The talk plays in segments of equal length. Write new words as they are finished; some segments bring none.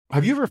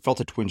Have you ever felt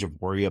a twinge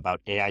of worry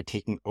about AI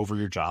taking over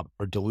your job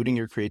or diluting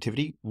your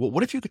creativity? Well,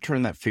 what if you could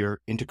turn that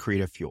fear into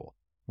creative fuel?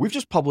 We've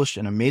just published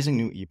an amazing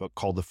new ebook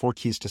called The 4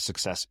 Keys to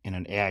Success in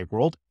an AI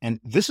World,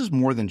 and this is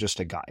more than just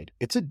a guide.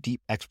 It's a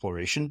deep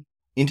exploration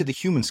into the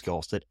human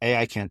skills that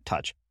AI can't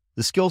touch,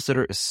 the skills that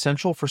are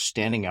essential for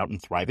standing out and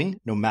thriving,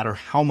 no matter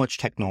how much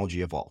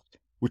technology evolves.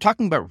 We're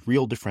talking about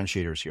real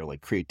differentiators here,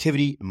 like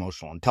creativity,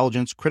 emotional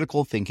intelligence,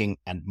 critical thinking,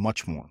 and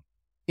much more.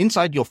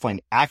 Inside, you'll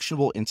find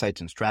actionable insights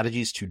and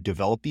strategies to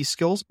develop these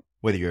skills,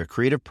 whether you're a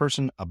creative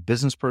person, a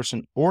business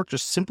person, or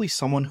just simply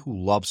someone who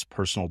loves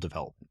personal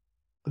development.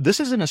 This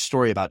isn't a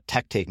story about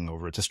tech taking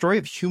over. It's a story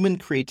of human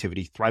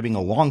creativity thriving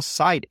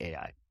alongside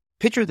AI.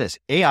 Picture this,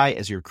 AI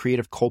as your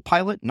creative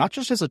co-pilot, not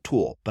just as a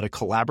tool, but a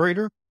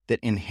collaborator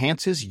that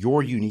enhances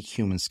your unique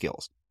human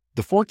skills.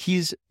 The 4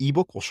 Keys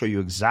ebook will show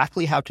you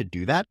exactly how to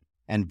do that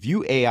and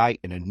view AI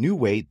in a new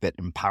way that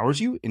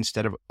empowers you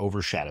instead of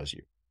overshadows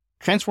you.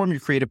 Transform your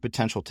creative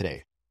potential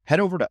today. Head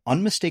over to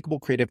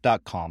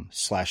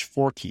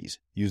unmistakablecreative.com/4keys.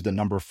 Use the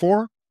number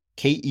 4,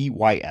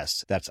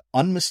 KEYS. That's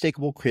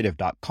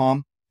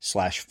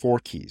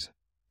unmistakablecreative.com/4keys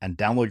and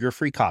download your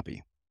free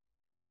copy.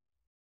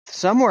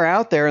 Somewhere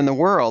out there in the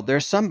world,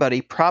 there's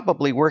somebody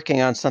probably working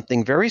on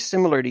something very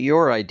similar to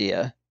your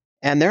idea,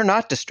 and they're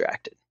not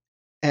distracted.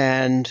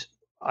 And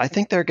I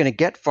think they're going to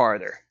get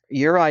farther.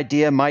 Your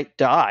idea might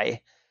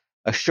die,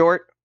 a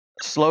short,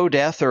 slow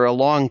death or a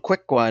long,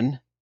 quick one,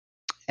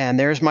 and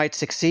theirs might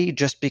succeed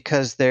just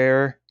because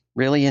they're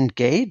really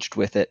engaged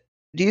with it.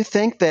 Do you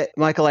think that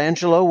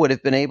Michelangelo would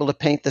have been able to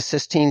paint the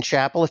Sistine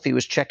Chapel if he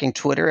was checking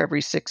Twitter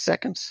every 6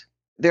 seconds?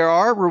 There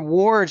are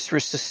rewards for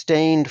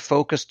sustained,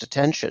 focused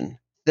attention.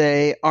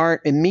 They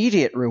aren't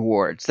immediate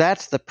rewards.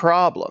 That's the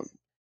problem.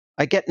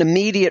 I get an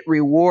immediate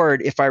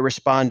reward if I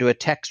respond to a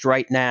text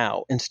right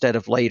now instead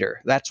of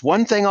later. That's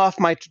one thing off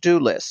my to-do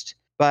list.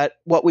 But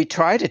what we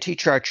try to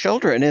teach our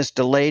children is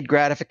delayed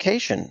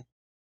gratification.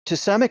 To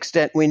some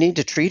extent, we need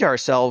to treat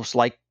ourselves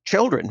like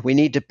children. We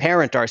need to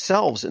parent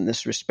ourselves in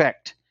this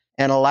respect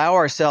and allow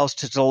ourselves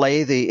to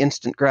delay the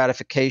instant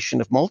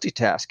gratification of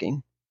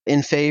multitasking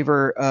in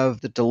favor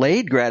of the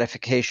delayed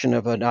gratification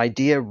of an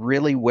idea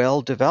really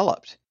well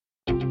developed.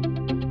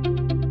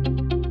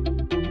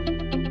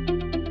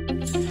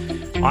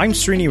 I'm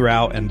Srini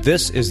Rao, and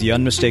this is the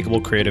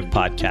Unmistakable Creative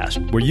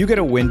Podcast, where you get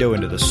a window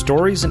into the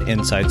stories and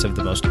insights of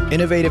the most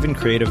innovative and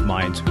creative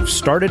minds who've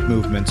started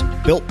movements,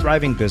 built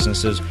thriving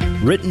businesses,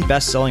 written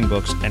best-selling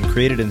books, and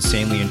created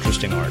insanely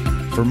interesting art.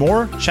 For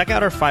more, check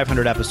out our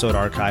 500-episode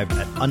archive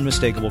at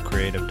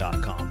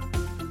unmistakablecreative.com.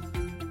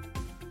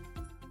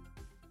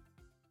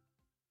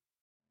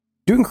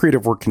 Doing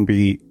creative work can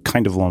be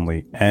kind of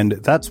lonely, and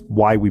that's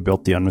why we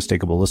built the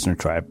Unmistakable Listener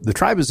Tribe. The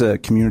tribe is a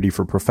community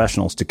for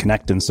professionals to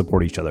connect and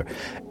support each other.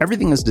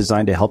 Everything is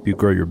designed to help you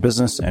grow your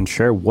business and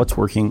share what's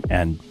working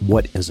and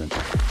what isn't.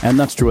 And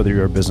that's true whether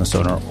you're a business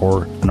owner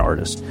or an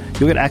artist.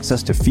 You'll get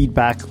access to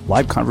feedback,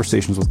 live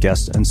conversations with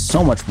guests, and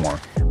so much more.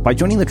 By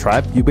joining the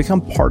tribe, you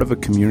become part of a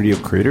community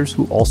of creators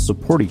who all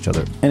support each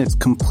other, and it's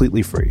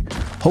completely free.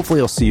 Hopefully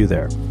I'll see you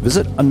there.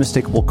 Visit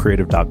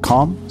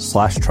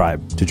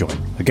unmistakablecreative.com/tribe to join.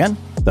 Again,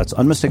 that's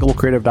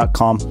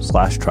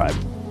unmistakablecreative.com/tribe.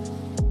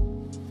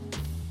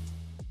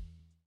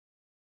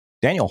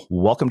 Daniel,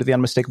 welcome to the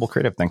Unmistakable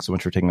Creative. Thanks so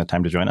much for taking the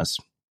time to join us.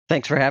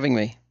 Thanks for having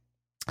me.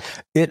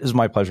 It is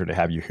my pleasure to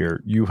have you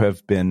here. You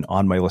have been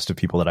on my list of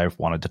people that I've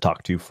wanted to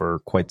talk to for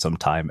quite some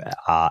time.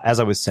 As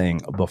I was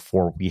saying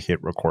before we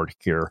hit record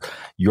here,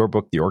 your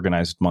book, The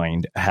Organized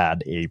Mind,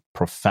 had a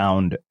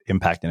profound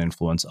impact and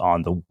influence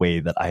on the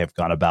way that I have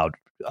gone about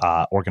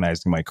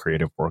organizing my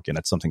creative work, and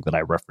it's something that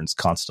I reference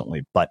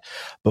constantly. But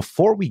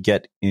before we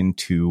get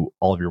into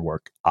all of your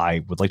work, I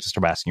would like to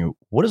start asking you,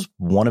 what is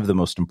one of the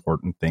most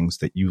important things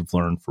that you've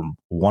learned from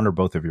one or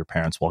both of your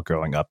parents while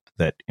growing up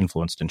that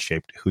influenced and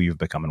shaped who you've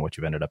become and what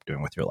you've ended up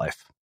doing with your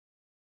life?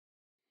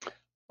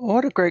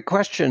 What a great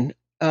question.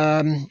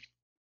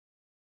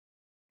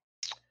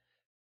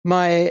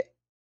 My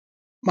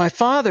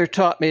father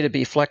taught me to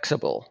be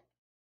flexible,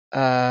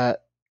 and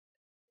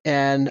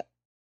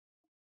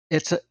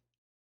it's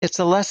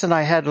a lesson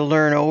I had to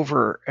learn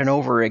over and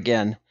over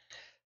again.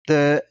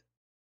 The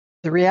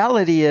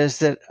reality is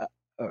that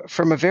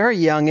from a very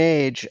young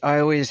age, I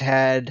always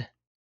had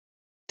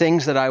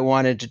things that I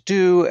wanted to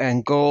do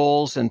and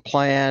goals and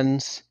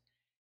plans.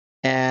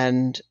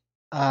 And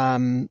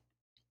I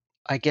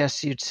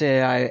guess you'd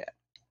say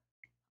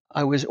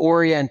I was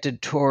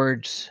oriented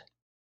towards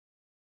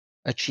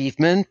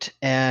achievement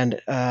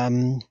and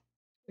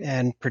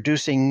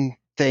producing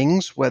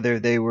things, whether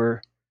they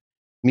were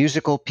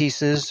musical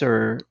pieces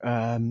or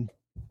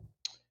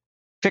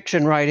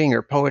fiction writing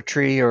or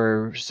poetry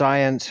or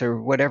science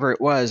or whatever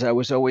it was. I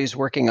was always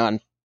working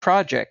on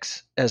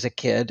projects as a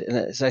kid. And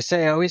as I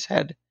say, I always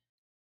had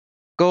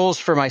goals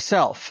for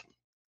myself.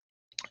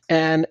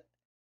 And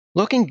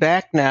looking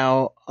back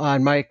now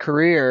on my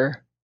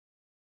career,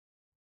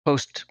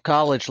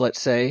 post-college,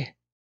 let's say,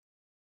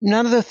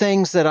 none of the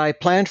things that I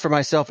planned for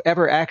myself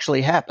ever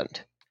actually happened.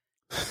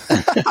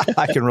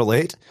 I can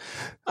relate.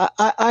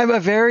 I'm a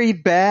very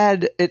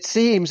bad, it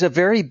seems, a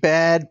very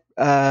bad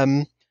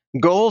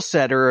goal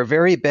setter, a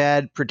very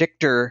bad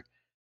predictor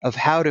of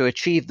how to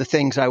achieve the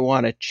things I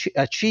want to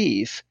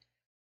achieve.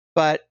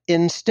 But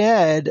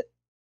instead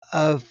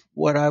of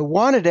what I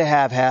wanted to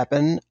have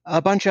happen,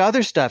 a bunch of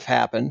other stuff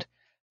happened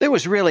that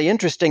was really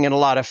interesting and a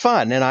lot of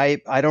fun. And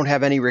I don't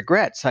have any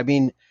regrets. I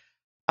mean,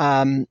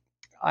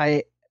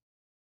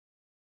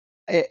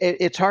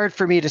 it's hard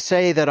for me to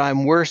say that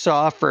I'm worse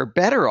off or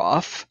better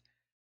off.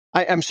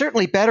 I'm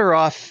certainly better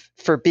off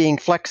for being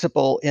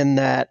flexible in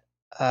that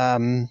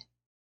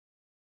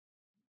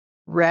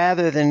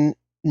rather than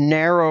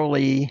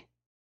narrowly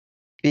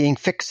being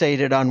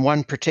fixated on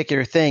one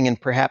particular thing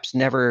and perhaps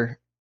never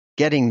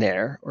getting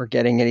there or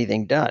getting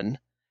anything done.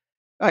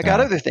 I got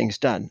other things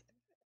done.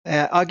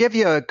 I'll give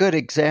you a good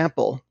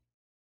example.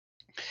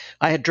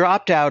 I had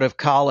dropped out of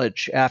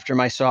college after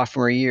my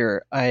sophomore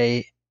year.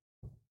 I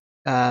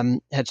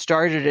had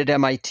started at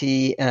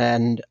MIT,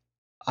 and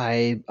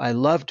I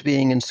loved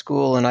being in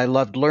school and I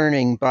loved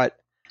learning, but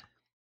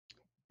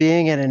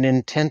being in an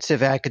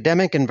intensive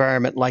academic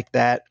environment like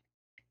that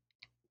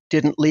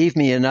didn't leave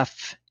me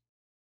enough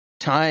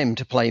time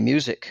to play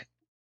music,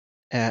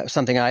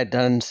 something I had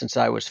done since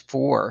I was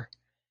 4.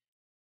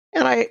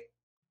 And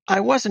I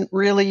wasn't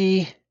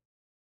really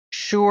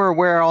sure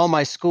where all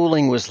my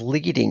schooling was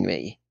leading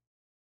me.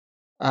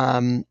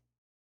 I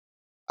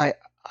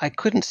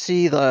couldn't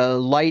see the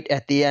light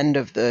at the end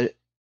of the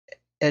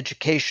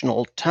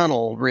educational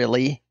tunnel,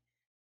 really.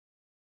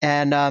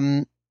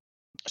 And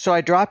so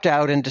I dropped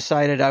out and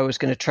decided I was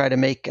going to try to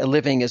make a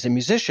living as a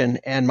musician,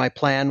 and my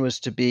plan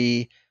was to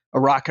be a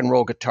rock and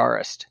roll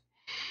guitarist.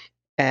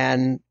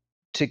 And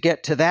to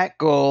get to that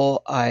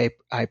goal, I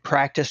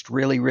practiced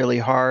really, really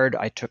hard.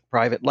 I took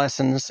private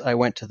lessons. I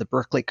went to the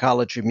Berklee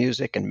College of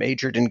Music and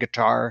majored in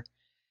guitar.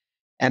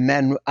 And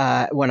then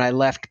when I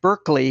left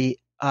Berklee,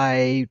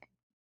 I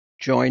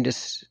joined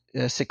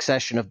a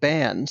succession of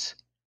bands,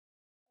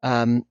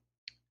 trying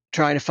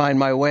to find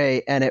my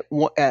way. And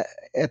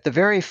at the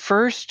very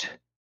first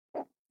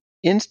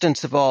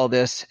instance of all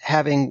this,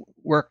 having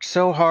worked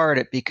so hard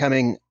at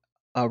becoming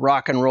a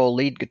rock and roll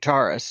lead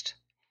guitarist,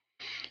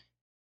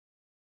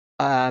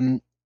 I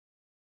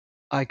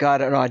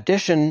got an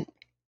audition.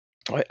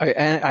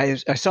 I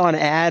saw an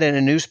ad in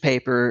a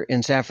newspaper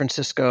in San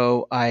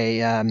Francisco.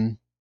 There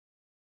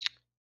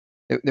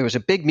was a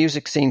big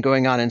music scene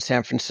going on in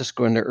San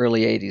Francisco in the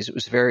early 80s. It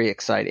was very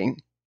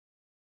exciting,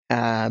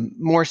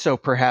 more so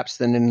perhaps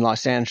than in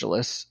Los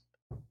Angeles.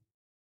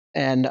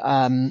 And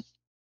I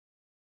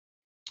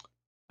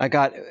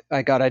got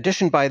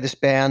auditioned by this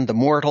band, the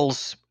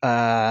Mortals.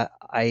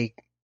 I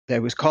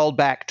was called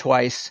back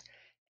twice.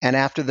 And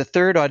after the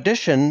third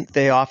audition,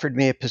 they offered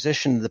me a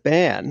position in the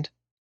band,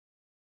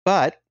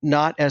 but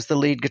not as the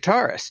lead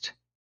guitarist.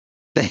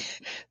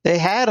 They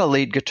had a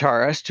lead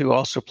guitarist who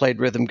also played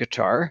rhythm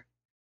guitar.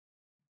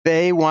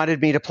 They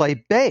wanted me to play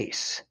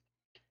bass.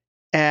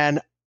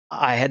 And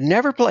I had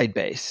never played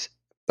bass,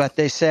 but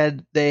they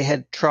said they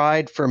had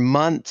tried for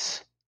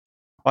months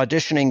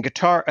auditioning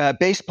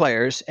bass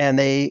players, and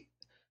they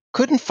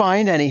couldn't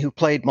find any who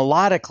played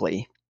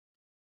melodically,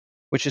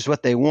 which is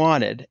what they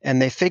wanted.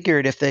 And they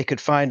figured if they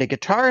could find a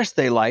guitarist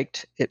they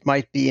liked, it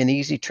might be an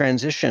easy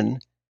transition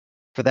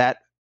for that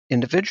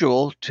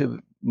individual to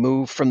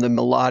move from the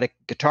melodic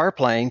guitar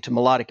playing to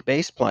melodic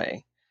bass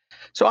playing.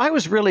 So I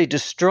was really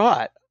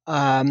distraught.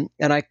 And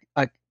I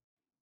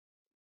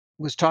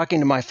was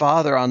talking to my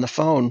father on the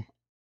phone,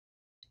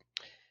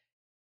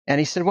 and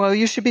he said, well,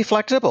 you should be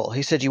flexible.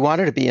 He said, you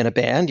wanted to be in a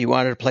band. You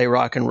wanted to play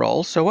rock and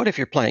roll. So what if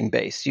you're playing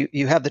bass? Do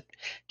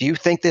you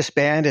think this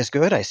band is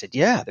good? I said,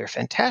 yeah, they're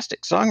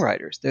fantastic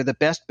songwriters. They're the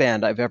best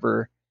band I've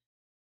ever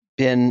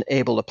been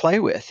able to play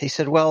with. He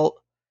said, well,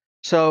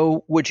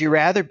 so would you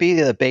rather be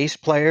the bass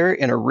player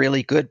in a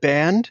really good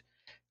band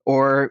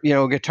or, a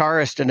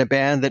guitarist in a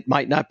band that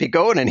might not be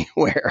going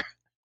anywhere?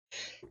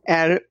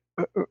 And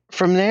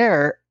from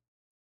there,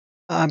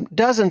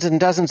 dozens and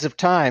dozens of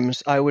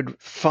times, I would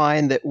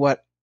find that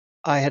what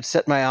I had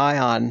set my eye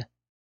on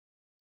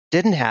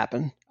didn't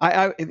happen.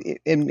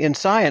 In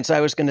science, I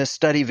was going to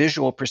study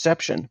visual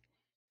perception.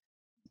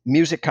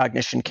 Music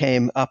cognition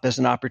came up as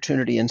an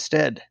opportunity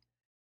instead.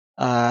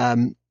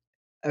 It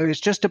was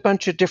just a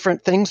bunch of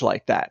different things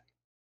like that.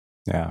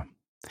 Yeah.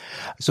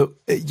 So,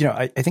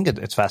 I think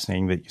it's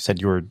fascinating that you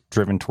said you were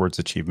driven towards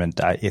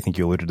achievement. I think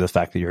you alluded to the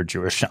fact that you're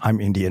Jewish. I'm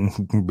Indian.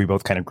 We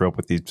both kind of grew up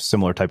with these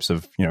similar types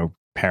of,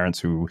 parents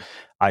who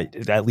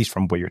at least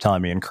from what you're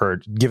telling me,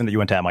 encouraged, given that you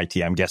went to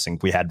MIT, I'm guessing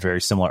we had very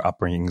similar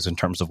upbringings in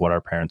terms of what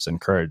our parents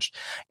encouraged.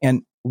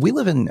 And we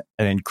live in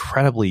an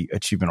incredibly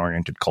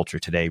achievement-oriented culture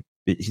today.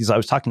 I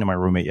was talking to my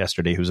roommate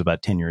yesterday who's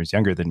about 10 years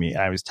younger than me.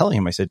 And I was telling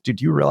him, I said,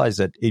 dude, you realize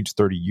at age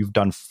 30, you've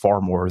done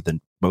far more than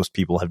most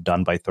people have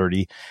done by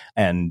 30,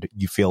 and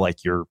you feel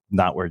like you're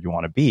not where you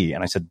want to be.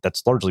 And I said,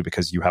 that's largely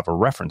because you have a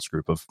reference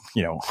group of,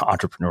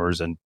 entrepreneurs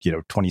and,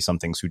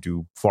 20-somethings who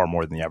do far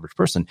more than the average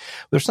person.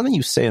 There's something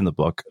you say in the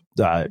book,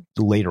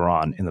 later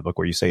on in the book,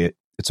 where you say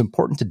it's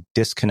important to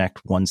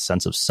disconnect one's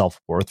sense of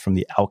self-worth from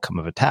the outcome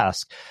of a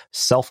task.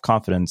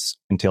 Self-confidence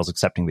entails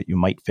accepting that you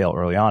might fail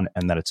early on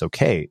and that it's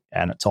okay,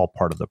 and it's all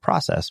part of the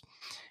process.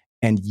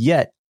 And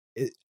yet,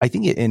 I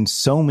think in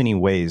so many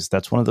ways,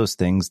 that's one of those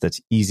things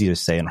that's easy to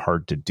say and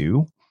hard to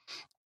do.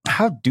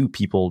 How do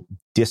people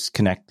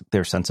disconnect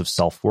their sense of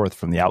self-worth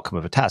from the outcome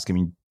of a task? I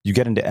mean, you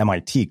get into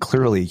MIT,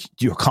 clearly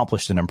you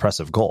accomplished an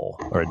impressive goal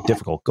or a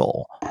difficult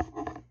goal.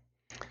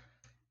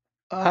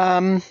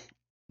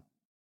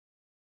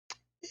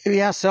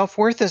 Yeah,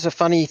 self-worth is a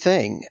funny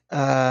thing.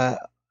 The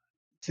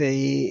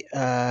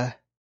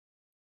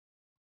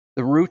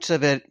roots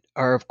of it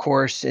are, of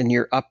course, in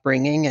your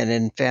upbringing and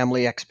in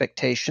family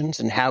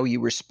expectations and how you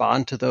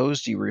respond to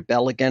those. Do you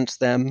rebel against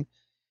them?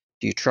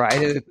 Do you try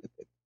to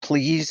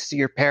please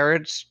your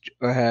parents?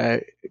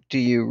 Do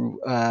you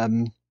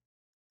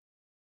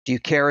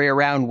carry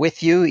around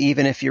with you,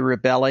 even if you're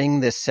rebelling,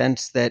 this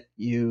sense that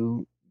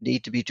you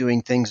need to be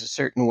doing things a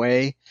certain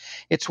way?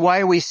 It's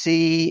why we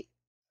see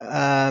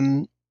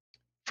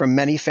from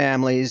many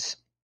families,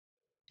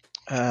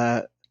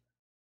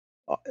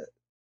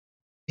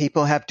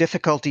 people have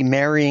difficulty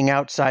marrying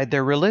outside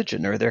their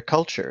religion or their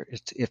culture.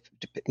 If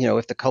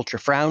the culture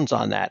frowns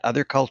on that,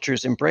 other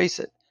cultures embrace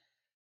it.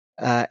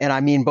 And I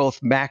mean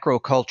both macro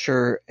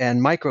culture and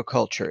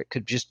microculture. It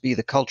could just be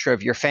the culture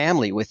of your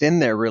family within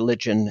their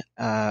religion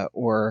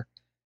or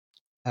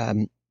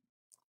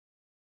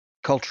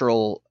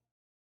cultural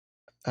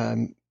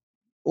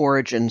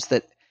origins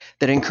that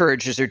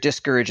encourages or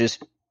discourages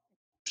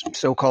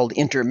so-called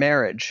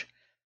intermarriage.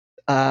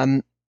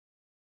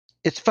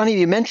 It's funny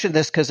you mentioned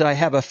this because I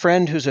have a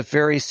friend who's a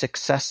very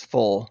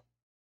successful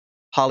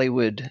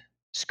Hollywood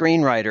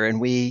screenwriter, and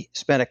we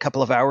spent a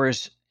couple of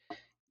hours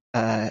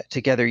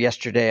together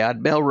yesterday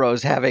on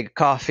Melrose having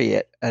coffee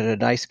at a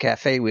nice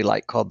cafe we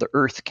like called the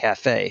Earth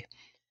Cafe.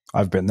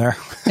 I've been there.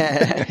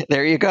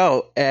 There you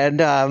go.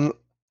 And,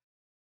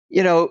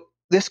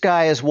 this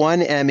guy has won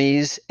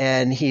Emmys,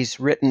 and he's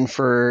written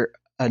for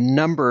a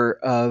number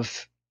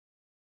of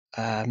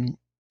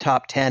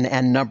top 10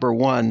 and number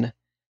one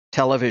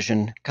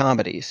television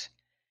comedies.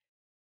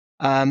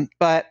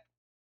 But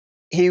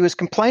he was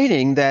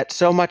complaining that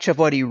so much of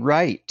what he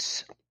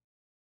writes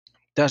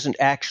doesn't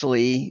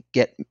actually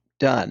get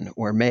done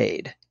or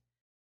made.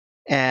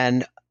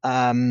 And,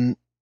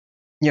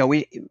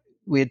 we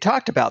had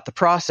talked about the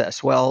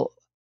process. Well,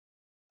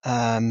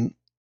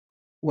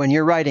 when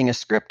you're writing a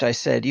script, I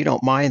said, you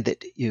don't mind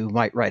that you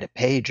might write a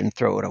page and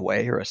throw it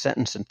away or a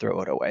sentence and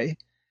throw it away.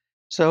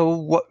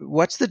 So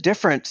what's the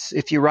difference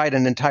if you write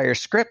an entire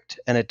script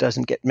and it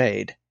doesn't get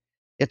made?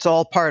 It's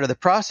all part of the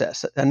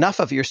process. Enough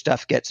of your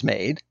stuff gets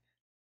made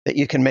that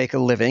you can make a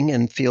living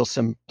and feel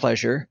some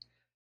pleasure.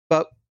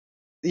 But,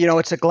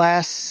 it's a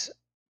glass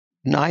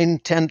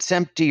 9/10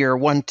 empty or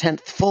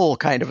 1/10 full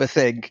kind of a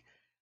thing.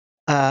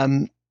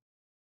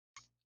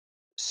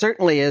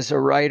 Certainly as a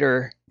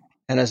writer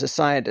and as a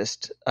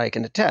scientist, I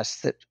can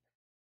attest that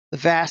the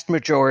vast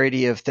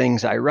majority of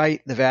things I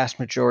write, the vast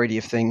majority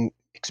of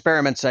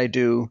experiments I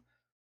do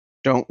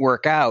don't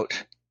work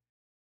out.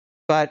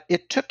 But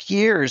it took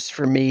years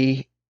for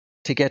me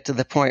to get to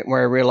the point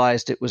where I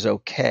realized it was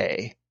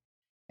okay.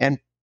 And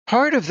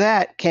part of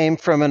that came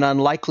from an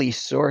unlikely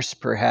source,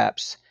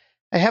 perhaps.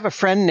 I have a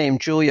friend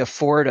named Julia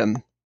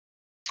Fordham,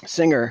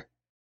 singer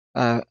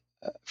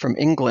from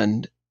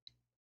England,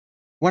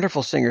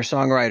 wonderful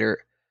singer-songwriter,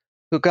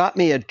 who got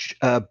me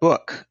a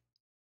book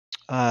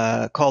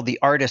called The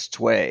Artist's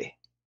Way,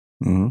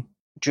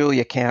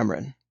 Julia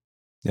Cameron.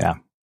 Yeah.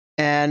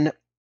 And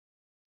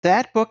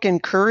that book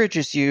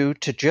encourages you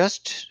to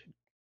just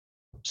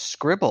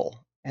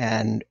scribble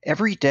and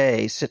every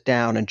day sit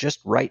down and just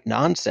write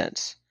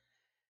nonsense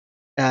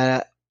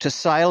to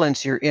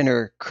silence your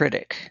inner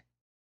critic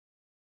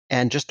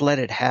and just let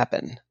it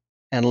happen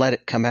and let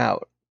it come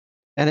out.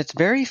 And it's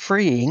very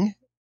freeing.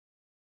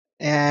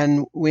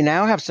 And we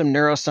now have some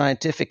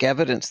neuroscientific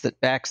evidence that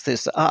backs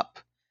this up.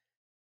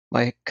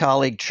 My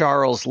colleague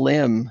Charles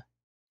Lim,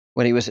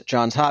 when he was at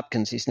Johns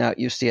Hopkins, he's now at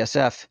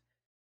UCSF,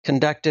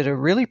 conducted a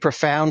really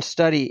profound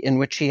study in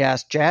which he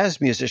asked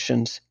jazz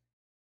musicians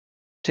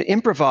to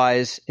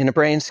improvise in a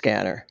brain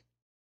scanner.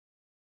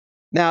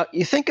 Now,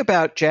 you think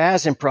about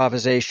jazz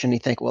improvisation, you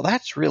think, well,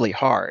 that's really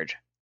hard.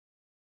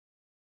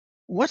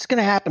 What's going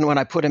to happen when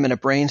I put them in a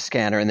brain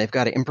scanner and they've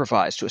got to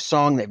improvise to a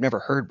song they've never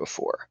heard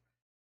before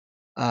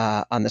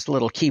on this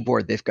little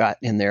keyboard they've got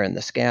in there in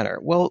the scanner?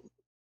 Well,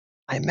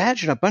 I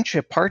imagine a bunch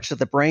of parts of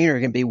the brain are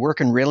going to be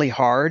working really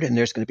hard, and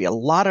there's going to be a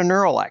lot of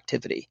neural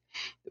activity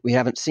that we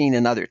haven't seen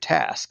in other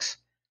tasks.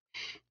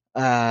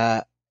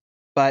 But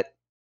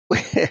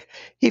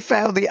he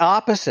found the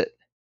opposite.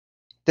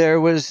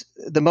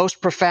 The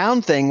most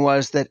profound thing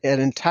was that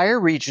an entire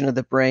region of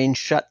the brain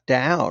shut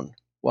down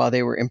while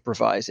they were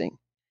improvising.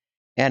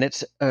 And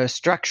it's a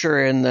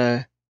structure in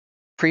the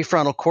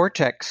prefrontal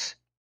cortex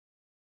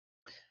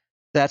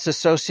that's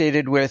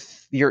associated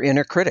with your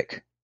inner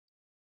critic.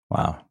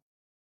 Wow.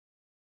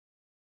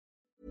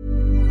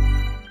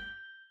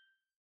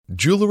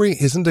 Jewelry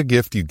isn't a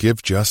gift you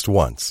give just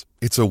once.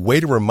 It's a way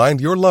to remind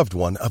your loved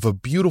one of a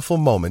beautiful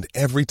moment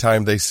every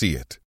time they see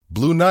it.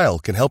 Blue Nile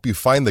can help you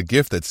find the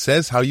gift that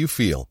says how you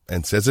feel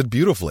and says it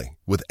beautifully,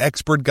 with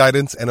expert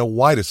guidance and a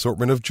wide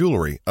assortment of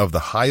jewelry of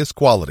the highest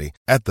quality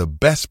at the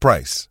best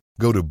price.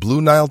 Go to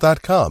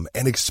BlueNile.com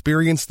and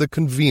experience the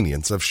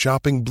convenience of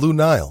shopping Blue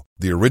Nile,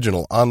 the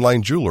original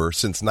online jeweler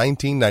since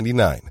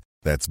 1999.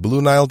 That's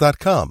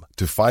BlueNile.com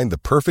to find the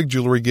perfect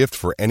jewelry gift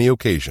for any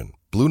occasion.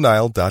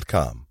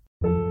 BlueNile.com.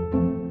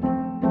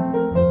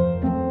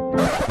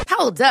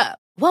 Hold up.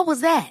 What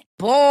was that?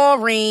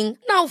 Boring.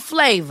 No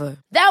flavor.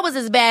 That was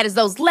as bad as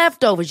those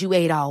leftovers you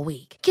ate all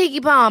week.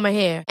 Keke Palmer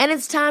here. And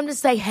it's time to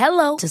say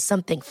hello to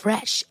something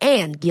fresh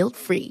and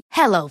guilt-free.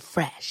 Hello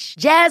Fresh.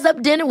 Jazz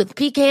up dinner with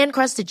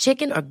pecan-crusted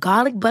chicken or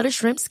garlic butter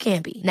shrimp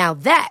scampi. Now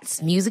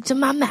that's music to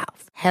my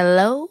mouth.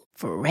 Hello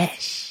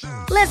Fresh.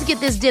 Let's get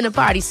this dinner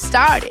party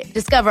started.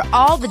 Discover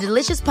all the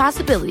delicious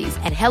possibilities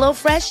at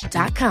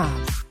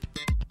HelloFresh.com.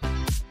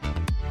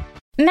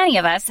 Many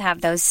of us have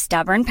those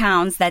stubborn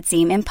pounds that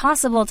seem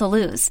impossible to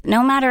lose,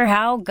 no matter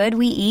how good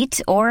we eat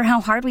or how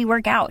hard we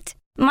work out.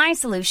 My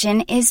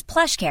solution is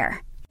PlushCare.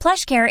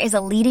 PlushCare is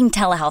a leading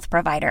telehealth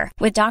provider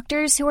with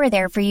doctors who are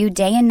there for you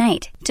day and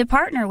night to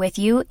partner with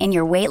you in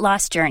your weight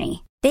loss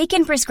journey. They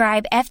can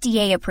prescribe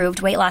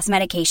FDA-approved weight loss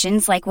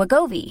medications like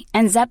Wegovy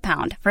and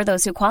Zepbound for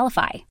those who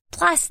qualify.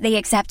 Plus, they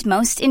accept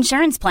most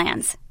insurance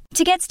plans.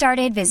 To get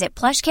started, visit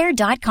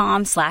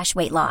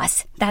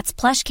plushcare.com/weightloss. That's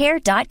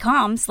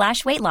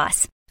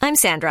plushcare.com/weightloss. I'm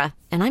Sandra,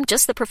 and I'm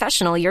just the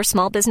professional your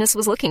small business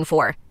was looking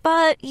for.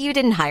 But you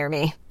didn't hire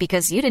me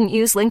because you didn't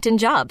use LinkedIn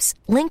Jobs.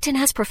 LinkedIn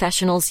has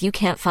professionals you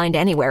can't find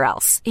anywhere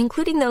else,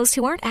 including those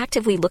who aren't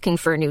actively looking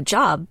for a new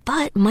job,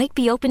 but might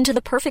be open to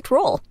the perfect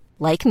role,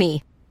 like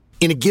me.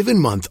 In a given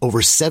month,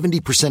 over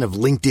 70% of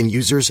LinkedIn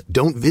users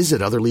don't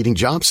visit other leading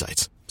job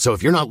sites. So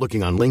if you're not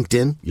looking on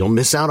LinkedIn, you'll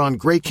miss out on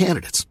great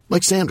candidates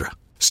like Sandra.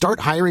 Start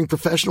hiring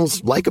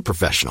professionals like a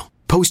professional.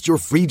 Post your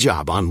free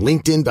job on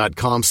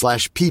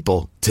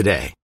linkedin.com/people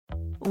today.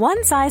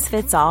 One size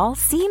fits all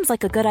seems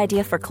like a good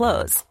idea for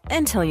clothes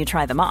until you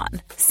try them on.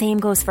 Same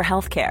goes for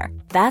healthcare.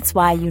 That's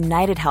why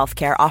United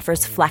Healthcare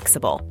offers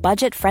flexible,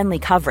 budget-friendly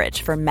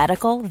coverage for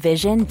medical,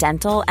 vision,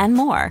 dental, and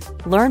more.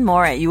 Learn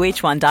more at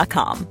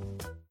UH1.com.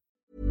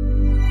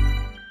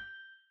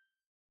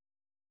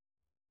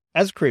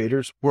 As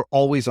creators, we're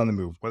always on the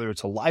move. Whether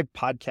it's a live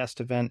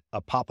podcast event,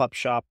 a pop-up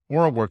shop,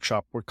 or a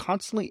workshop, we're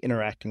constantly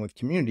interacting with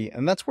community,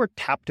 and that's where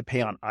Tap to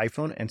Pay on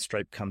iPhone and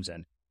Stripe comes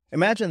in.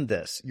 Imagine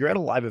this. You're at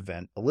a live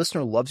event, a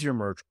listener loves your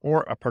merch,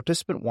 or a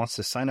participant wants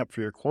to sign up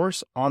for your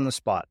course on the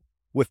spot.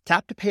 With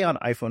Tap to Pay on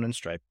iPhone and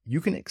Stripe, you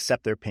can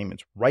accept their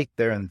payments right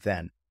there and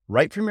then,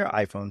 right from your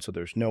iPhone, so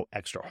there's no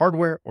extra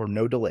hardware or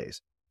no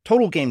delays.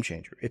 Total game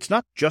changer. It's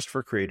not just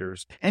for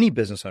creators. Any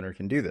business owner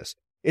can do this.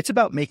 It's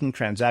about making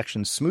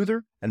transactions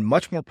smoother and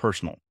much more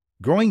personal,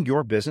 growing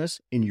your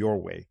business in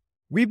your way.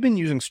 We've been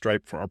using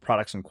Stripe for our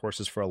products and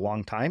courses for a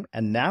long time,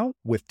 and now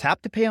with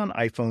Tap to Pay on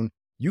iPhone,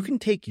 you can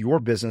take your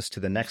business to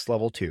the next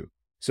level too.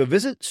 So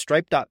visit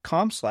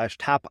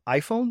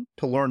stripe.com/tapiphone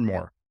to learn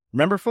more.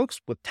 Remember, folks,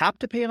 with Tap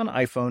to Pay on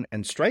iPhone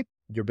and Stripe,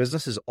 your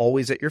business is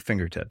always at your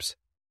fingertips.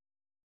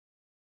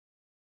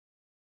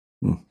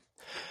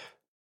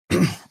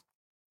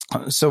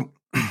 So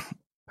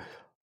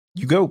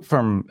you go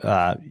from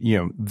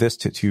this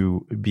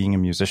to being a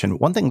musician.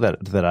 One thing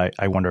that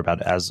I wonder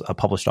about as a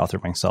published author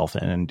myself,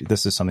 and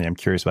this is something I'm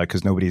curious about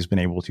because nobody's been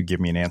able to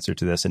give me an answer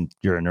to this, and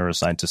you're a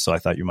neuroscientist, so I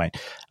thought you might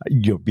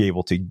be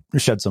able to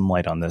shed some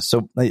light on this.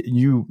 So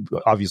you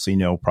obviously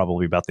know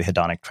probably about the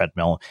hedonic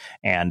treadmill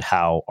and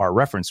how our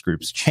reference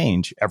groups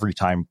change every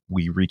time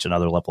we reach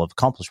another level of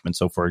accomplishment.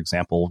 So, for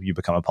example, you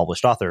become a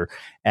published author,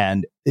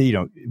 and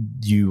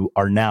you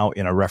are now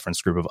in a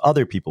reference group of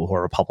other people who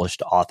are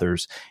published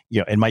authors.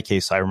 In my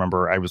case, I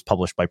remember I was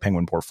published by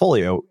Penguin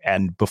Portfolio.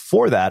 And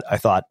before that, I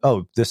thought,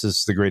 oh, this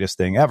is the greatest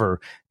thing ever.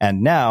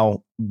 And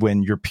now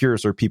when your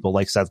peers are people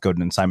like Seth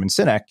Godin and Simon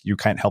Sinek, you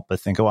can't help but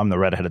think, oh, I'm the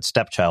redheaded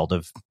stepchild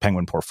of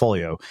Penguin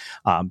Portfolio,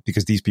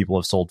 because these people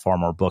have sold far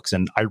more books.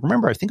 And I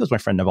remember, I think it was my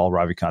friend Naval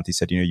Ravikant, he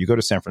said, you go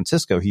to San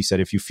Francisco, he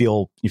said, if you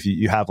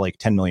have like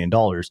 $10 million,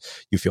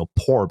 you feel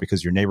poor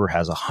because your neighbor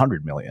has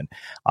 $100 million.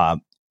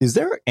 Is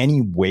there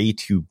any way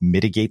to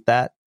mitigate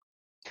that?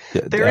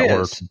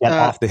 There is. Or get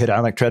off the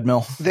hedonic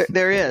treadmill?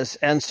 There is.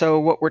 And so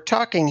what we're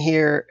talking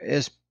here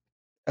is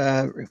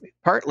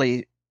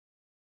partly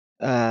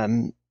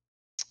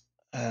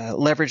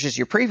leverages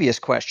your previous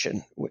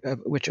question,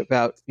 which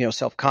about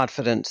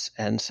self-confidence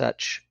and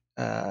such.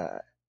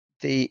 I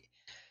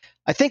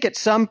think at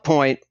some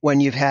point when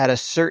you've had a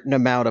certain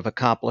amount of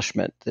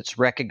accomplishment that's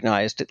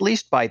recognized, at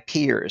least by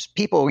peers,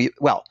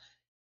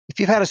 if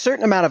you've had a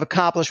certain amount of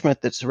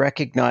accomplishment that's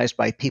recognized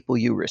by people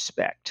you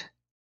respect,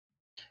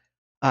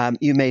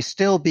 you may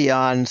still be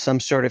on some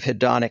sort of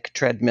hedonic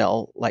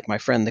treadmill, like my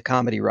friend the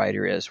comedy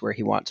writer is, where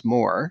he wants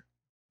more.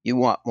 You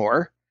want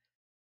more.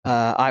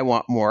 I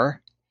want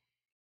more.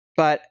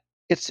 But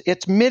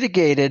it's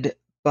mitigated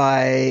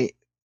by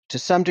to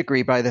some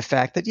degree by the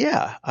fact that,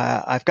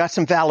 I've got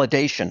some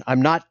validation.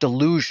 I'm not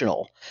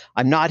delusional.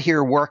 I'm not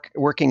here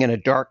working in a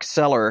dark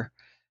cellar,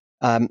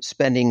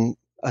 spending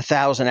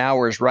 1,000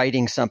 hours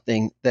writing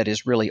something that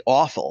is really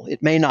awful.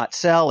 It may not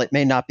sell. It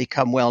may not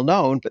become well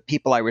known, but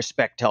people I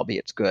respect tell me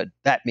it's good.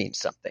 That means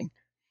something.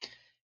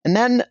 And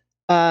then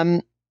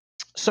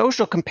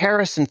social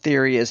comparison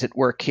theory is at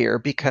work here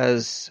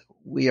because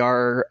we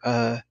are,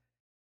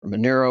 from a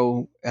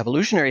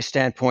neuroevolutionary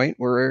standpoint,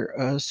 we're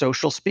a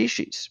social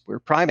species. We're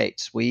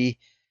primates. We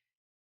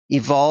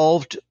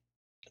evolved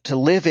to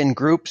live in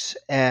groups,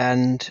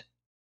 and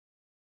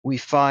we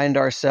find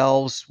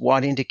ourselves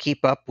wanting to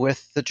keep up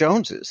with the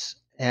Joneses.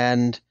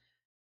 And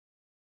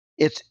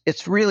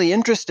it's really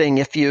interesting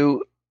if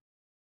you,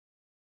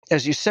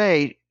 as you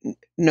say,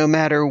 no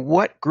matter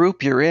what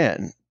group you're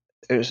in,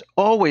 there's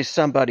always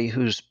somebody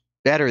who's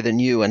better than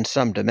you in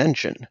some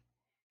dimension.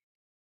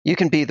 You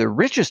can be the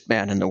richest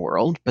man in the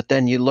world, but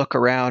then you look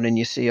around and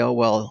you see,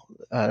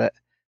 there's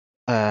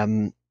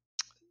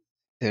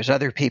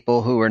other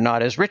people who are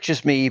not as rich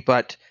as me,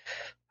 but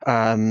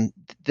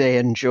they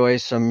enjoy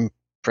some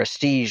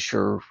prestige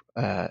or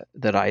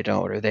that I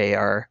don't, or they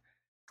are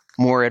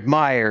more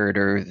admired,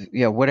 or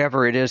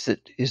whatever it is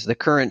that is the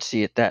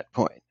currency at that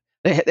point.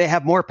 They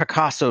have more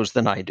Picassos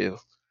than I do,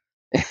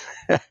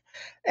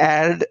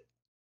 and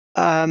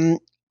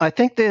I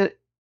think that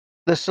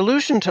the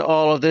solution to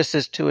all of this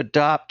is to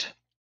adopt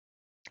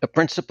a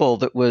principle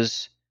that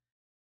was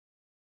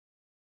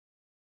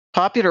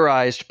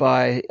popularized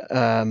by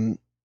a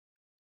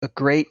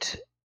great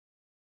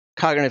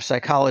cognitive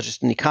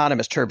psychologist and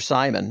economist, Herb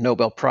Simon,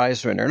 Nobel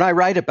Prize winner. And I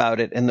write about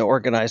it in The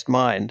Organized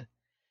Mind.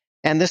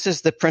 And this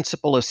is the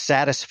principle of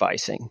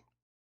satisficing,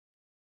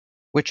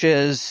 which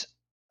is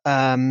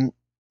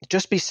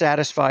just be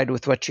satisfied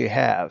with what you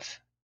have.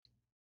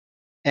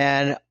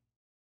 And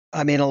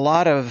I mean,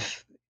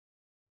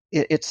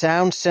 it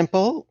sounds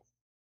simple.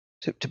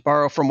 To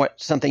borrow from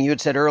something you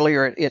had said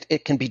earlier,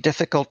 it can be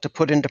difficult to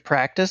put into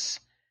practice.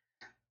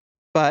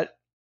 But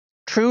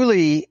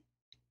truly,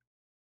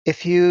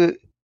 if you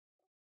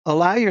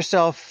allow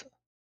yourself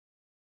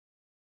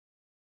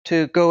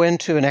to go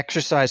into an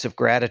exercise of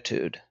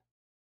gratitude,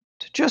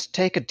 to just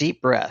take a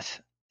deep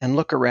breath and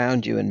look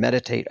around you and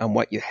meditate on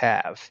what you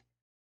have,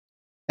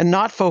 and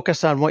not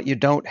focus on what you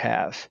don't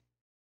have,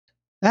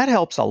 that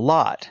helps a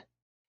lot.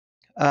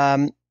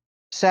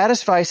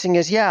 Satisficing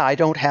is, I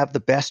don't have the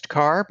best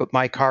car, but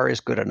my car is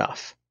good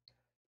enough.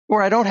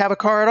 Or I don't have a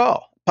car at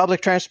all.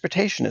 Public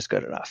transportation is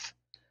good enough.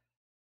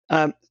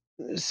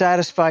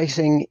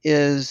 Satisficing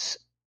is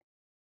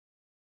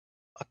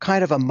a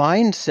kind of a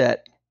mindset.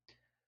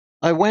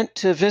 I went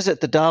to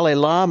visit the Dalai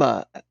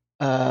Lama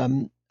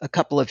a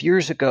couple of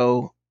years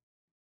ago.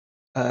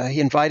 He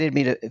invited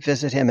me to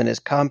visit him in his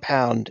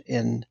compound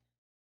in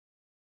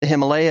the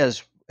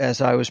Himalayas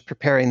as I was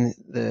preparing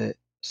the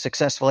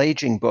Successful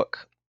Aging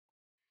book.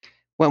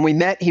 When we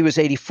met, he was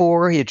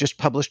 84. He had just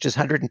published his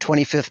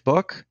 125th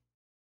book.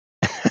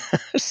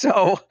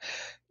 So,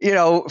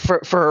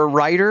 for a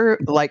writer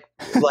like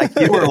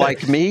you or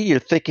like me, you're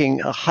thinking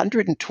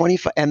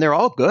 125, and they're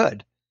all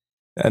good.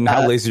 And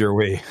how lazy are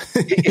we?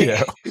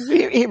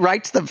 He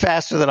writes them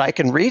faster than I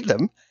can read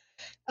them.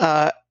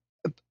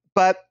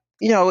 But,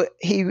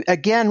 he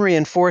again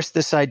reinforced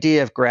this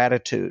idea of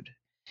gratitude.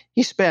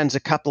 He spends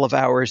a couple of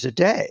hours a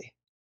day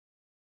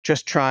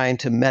just trying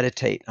to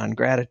meditate on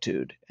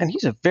gratitude. And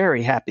he's a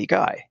very happy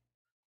guy.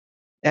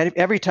 And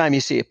every time you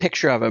see a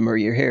picture of him or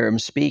you hear him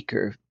speak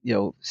or,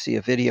 see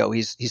a video,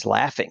 he's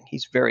laughing.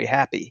 He's very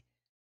happy.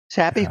 He's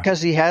happy because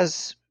he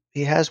has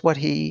what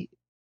he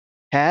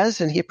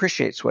has and he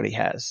appreciates what he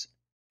has.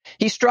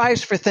 He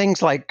strives for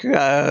things like,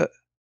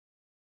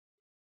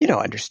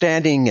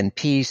 understanding and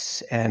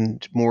peace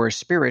and more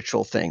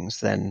spiritual things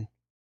than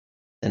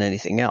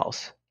anything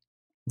else.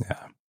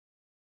 Yeah.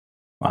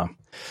 Wow.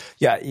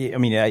 Yeah. I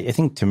mean, I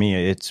think to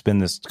me, it's been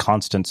this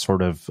constant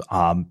sort of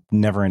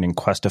never-ending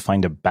quest to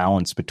find a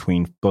balance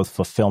between both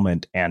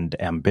fulfillment and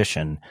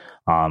ambition,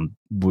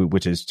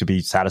 which is to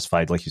be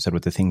satisfied, like you said,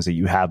 with the things that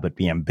you have, but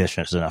be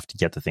ambitious enough to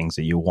get the things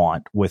that you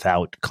want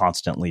without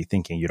constantly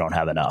thinking you don't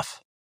have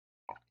enough.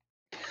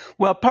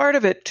 Well, part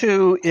of it,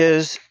 too,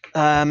 is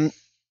I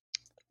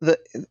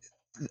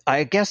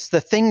guess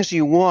the things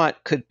you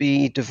want could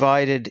be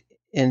divided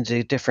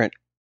into different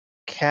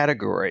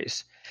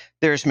categories.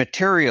 There's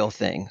material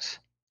things,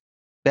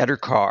 better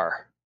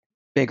car,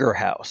 bigger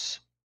house,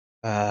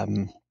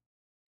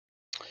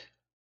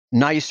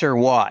 nicer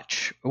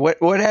watch,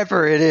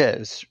 whatever it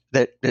is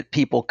that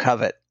people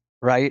covet,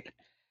 right?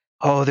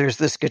 Oh, there's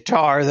this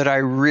guitar that I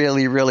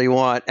really, really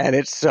want, and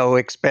it's so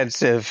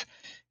expensive,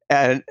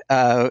 and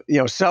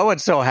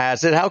so-and-so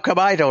has it. How come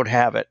I don't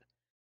have it?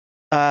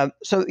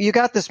 So you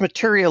got this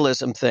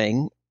materialism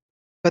thing,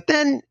 but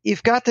then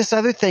you've got this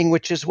other thing,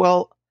 which is,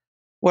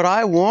 what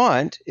I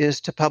want is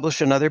to publish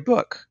another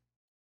book.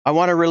 I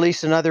want to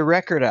release another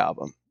record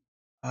album.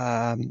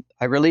 I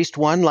released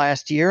one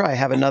last year. I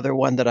have another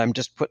one that I'm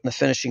just putting the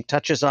finishing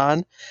touches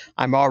on.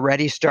 I'm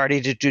already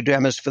starting to do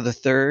demos for the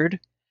third.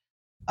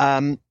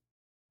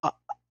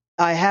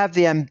 I have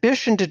the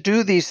ambition to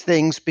do these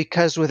things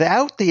because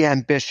without the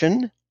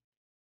ambition,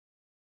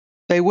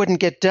 they wouldn't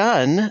get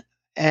done.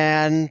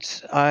 And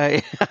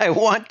I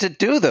want to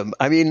do them.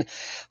 I mean,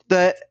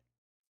 I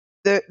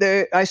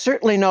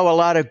certainly know a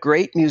lot of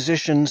great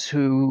musicians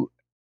who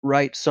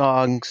write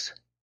songs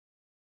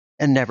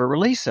and never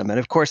release them. And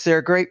of course, there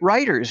are great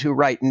writers who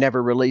write and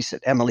never release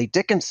it. Emily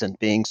Dickinson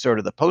being sort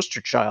of the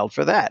poster child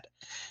for that.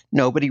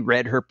 Nobody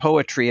read her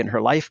poetry in her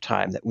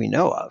lifetime that we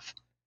know of.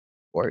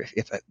 Or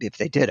if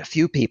they did, a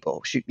few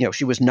people.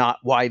 She was not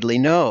widely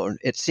known.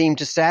 It seemed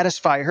to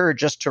satisfy her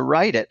just to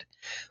write it.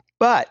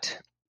 But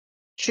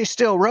she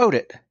still wrote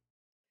it.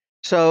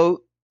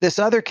 So this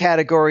other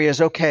category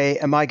is, okay,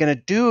 am I going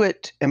to do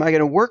it? Am I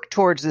going to work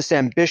towards this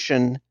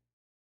ambition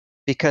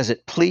because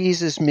it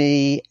pleases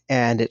me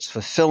and it's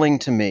fulfilling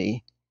to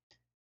me?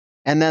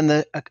 And then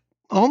the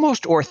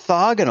almost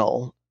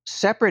orthogonal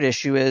separate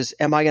issue is,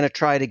 am I going to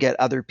try to get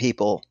other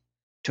people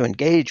to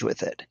engage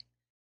with it?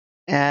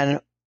 And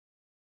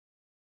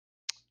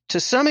to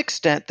some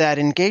extent, that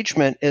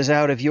engagement is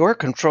out of your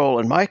control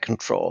and my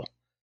control.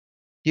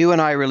 You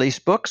and I release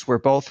books. We're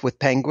both with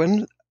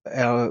Penguin.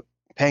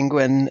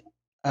 Penguin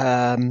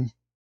has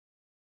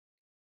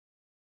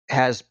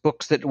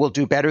books that will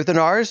do better than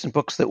ours and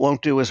books that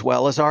won't do as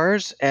well as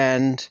ours.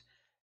 And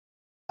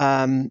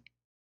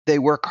they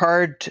work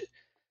hard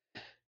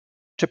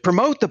to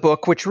promote the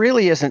book, which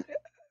really isn't,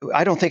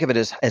 I don't think of it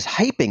as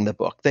hyping the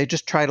book. They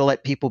just try to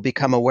let people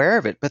become aware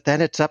of it. But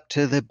then it's up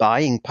to the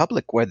buying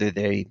public whether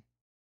they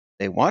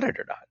want it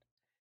or not.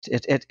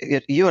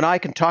 You and I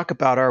can talk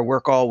about our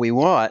work all we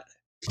want.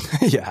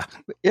 Yeah.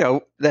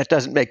 That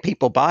doesn't make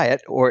people buy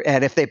it.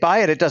 And if they buy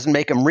it, it doesn't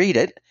make them read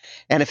it.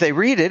 And if they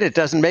read it, it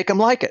doesn't make them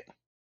like it.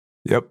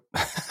 Yep.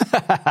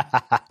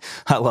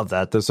 I love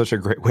that. That's such a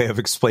great way of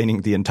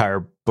explaining the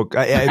entire book.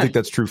 I think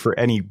that's true for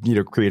any,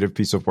 creative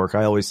piece of work.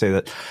 I always say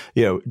that,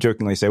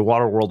 jokingly say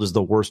Waterworld is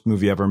the worst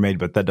movie ever made,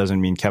 but that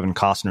doesn't mean Kevin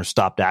Costner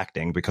stopped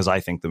acting because I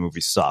think the movie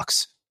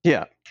sucks.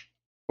 Yeah.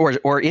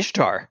 Or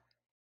Ishtar.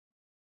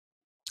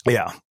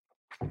 Yeah.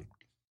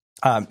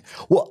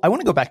 Well, I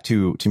want to go back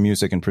to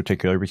music in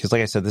particular, because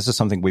like I said, this is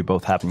something we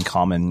both have in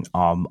common.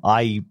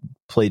 I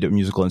played a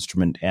musical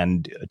instrument,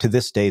 and to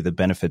this day, the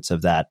benefits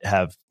of that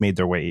have made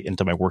their way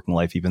into my working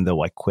life, even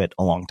though I quit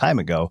a long time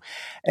ago.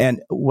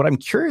 And what I'm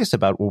curious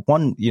about,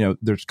 one,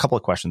 there's a couple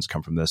of questions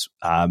come from this.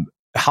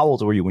 How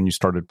old were you when you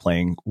started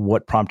playing?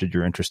 What prompted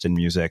your interest in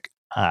music?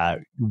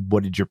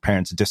 What did your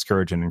parents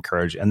discourage and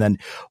encourage? And then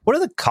what are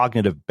the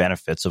cognitive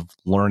benefits of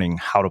learning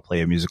how to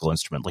play a musical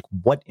instrument? Like,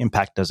 what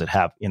impact does it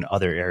have in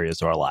other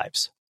areas of our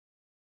lives?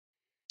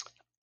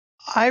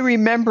 I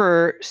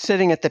remember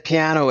sitting at the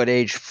piano at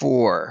age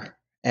 4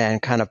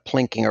 and kind of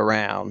plinking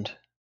around.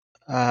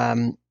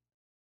 I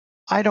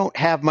don't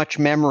have much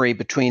memory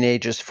between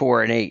ages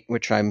 4 and 8,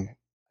 which I've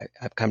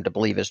come to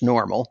believe is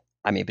normal.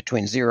 I mean,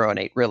 between 0 and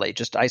 8, really,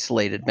 just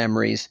isolated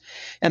memories.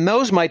 And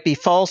those might be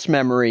false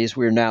memories,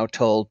 we're now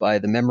told by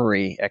the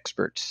memory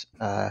experts.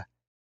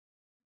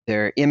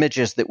 They're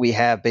images that we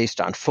have based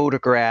on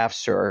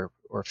photographs or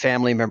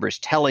family members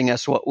telling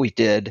us what we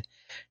did.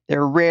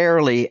 They're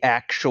rarely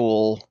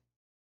actual,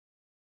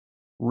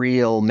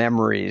 real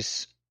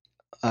memories.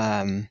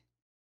 In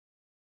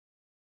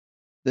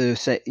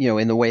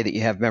the way that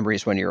you have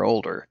memories when you're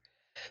older.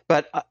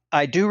 But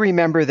I do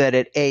remember that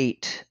at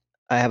 8,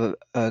 I have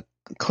a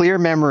clear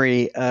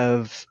memory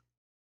of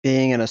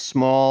being in a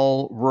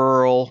small,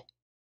 rural,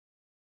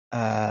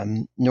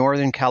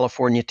 Northern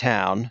California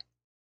town,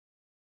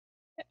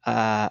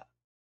 an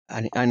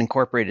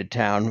unincorporated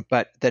town,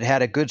 but that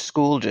had a good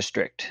school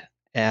district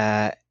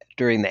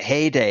during the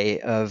heyday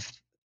of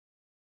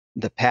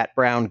the Pat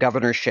Brown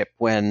governorship,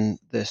 when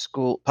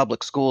the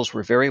public schools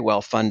were very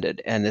well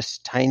funded. And this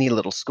tiny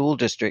little school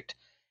district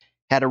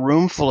had a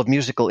room full of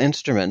musical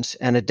instruments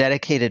and a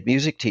dedicated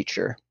music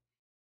teacher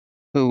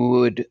who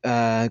would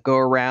go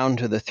around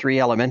to the 3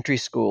 elementary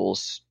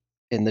schools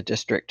in the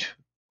district,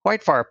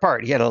 quite far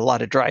apart. He had a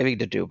lot of driving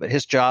to do, but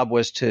his job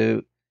was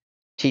to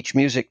teach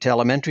music to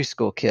elementary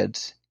school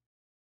kids.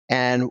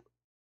 And,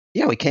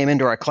 he came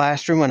into our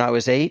classroom when I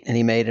was 8, and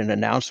he made an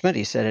announcement.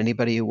 He said,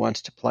 anybody who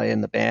wants to play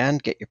in the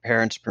band, get your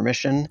parents'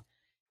 permission.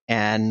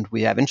 And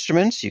we have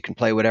instruments. You can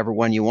play whatever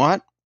one you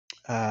want.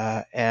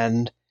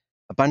 And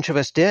a bunch of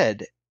us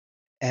did.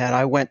 And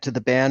I went to the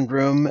band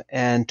room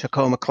and took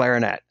home a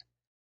clarinet,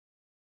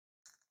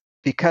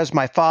 because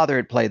my father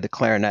had played the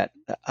clarinet,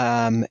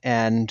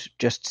 and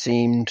just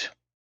seemed,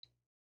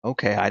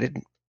 okay,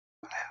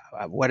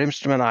 what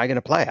instrument am I going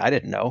to play? I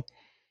didn't know.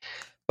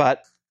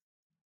 But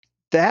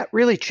that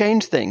really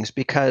changed things,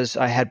 because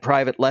I had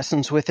private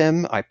lessons with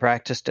him. I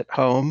practiced at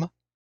home.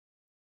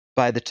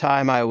 By the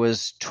time I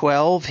was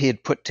 12, he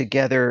had put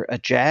together a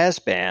jazz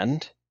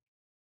band,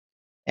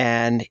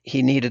 and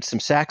he needed some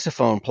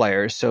saxophone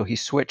players. So he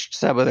switched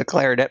some of the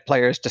clarinet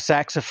players to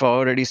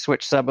saxophone, and he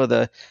switched some of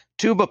the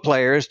tuba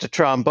players to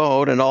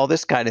trombone and all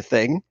this kind of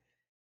thing.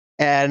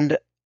 And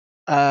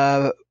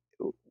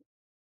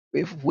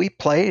we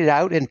played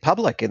out in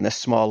public in this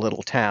small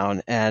little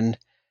town. And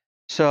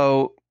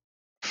so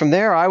from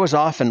there, I was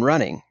off and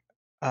running.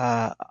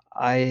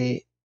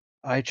 I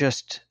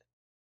just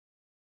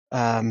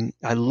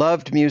I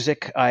loved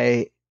music.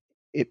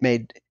 It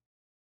made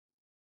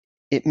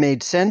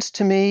sense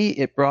to me.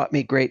 It brought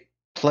me great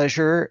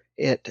pleasure.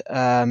 It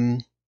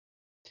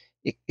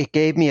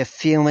gave me a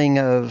feeling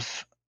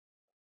of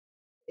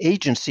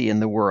agency in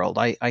the world.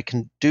 I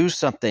can do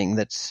something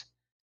that's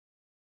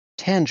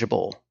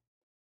tangible.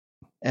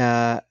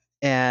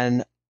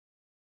 And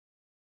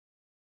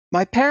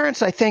my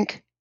parents, I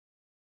think,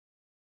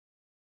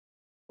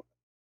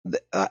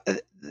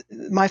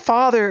 my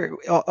father,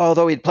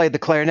 although he'd played the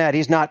clarinet,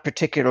 he's not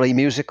particularly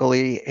musical.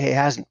 He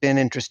hasn't been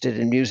interested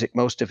in music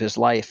most of his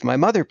life. My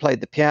mother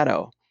played the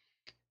piano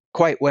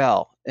quite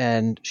well,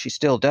 and she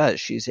still does.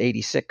 She's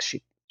 86.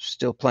 She's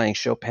still playing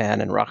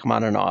Chopin and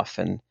Rachmaninoff,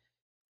 and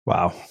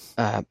wow,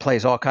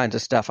 plays all kinds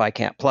of stuff I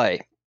can't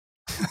play.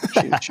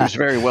 She was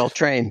very well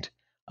trained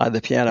on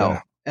the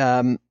piano.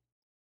 Yeah.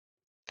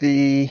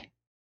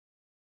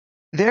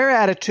 Their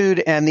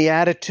attitude and the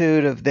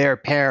attitude of their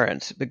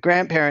parents, the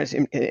grandparents,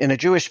 in a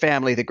Jewish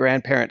family, the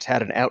grandparents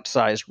had an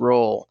outsized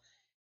role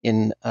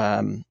in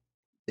the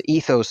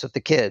ethos of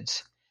the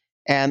kids.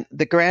 And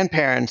the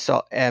grandparents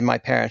and my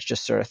parents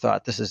just sort of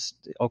thought, this is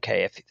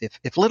okay.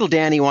 If little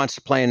Danny wants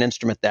to play an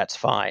instrument, that's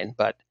fine.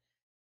 But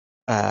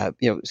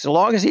so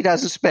long as he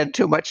doesn't spend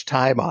too much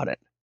time on it,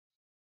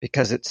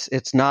 because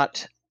it's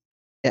not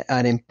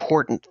an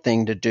important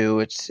thing to do.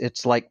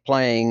 It's like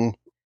playing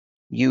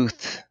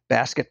youth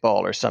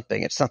basketball or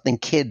something. It's something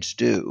kids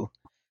do,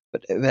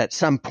 but at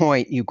some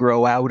point you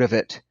grow out of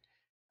it.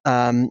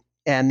 And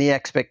the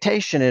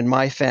expectation in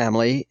my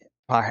family,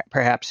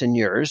 perhaps in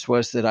yours,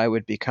 was that I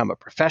would become a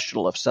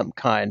professional of some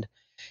kind.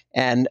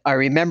 And I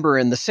remember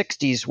in the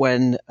 60s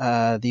when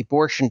the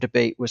abortion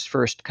debate was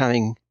first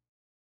coming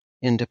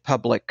into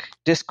public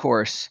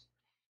discourse,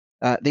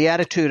 the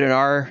attitude in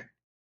our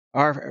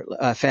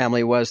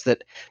family was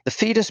that the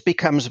fetus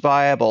becomes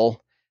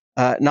viable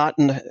not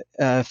in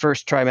the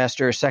first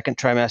trimester or second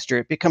trimester.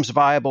 It becomes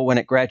viable when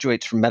it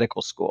graduates from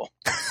medical school.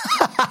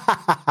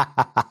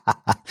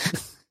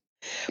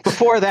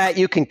 Before that,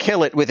 you can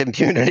kill it with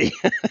impunity.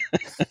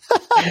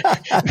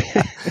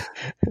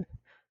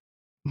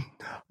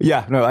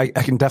 Yeah, no, I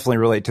can definitely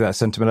relate to that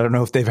sentiment. I don't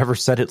know if they've ever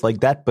said it like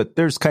that, but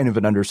there's kind of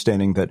an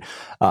understanding that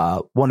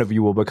one of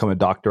you will become a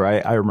doctor.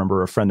 I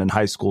remember a friend in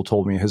high school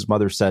told me his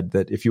mother said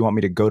that if you want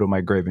me to go to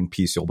my grave in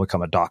peace, you'll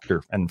become a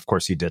doctor. And of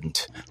course he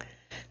didn't.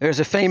 There's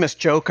a famous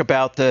joke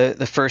about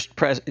the first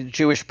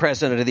Jewish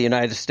president of the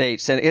United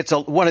States, and it's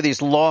one of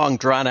these long,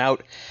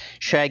 drawn-out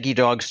Shaggy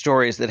Dog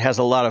stories that has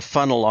a lot of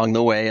fun along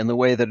the way, in the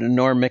way that a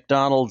Norm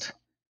Macdonald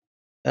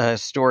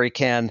story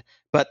can.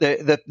 But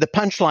the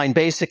punchline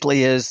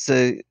basically is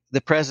the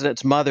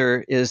president's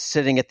mother is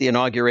sitting at the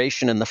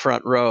inauguration in the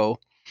front row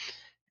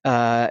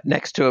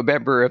next to a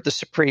member of the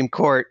Supreme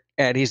Court,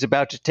 and he's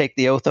about to take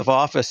the oath of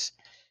office.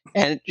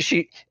 And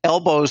she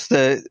elbows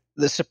the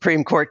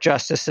Supreme Court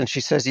justice, and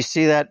she says, "You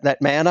see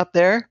that man up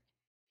there?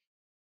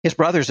 His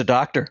brother's a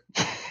doctor."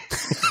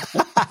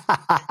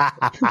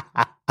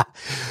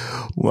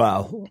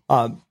 Wow.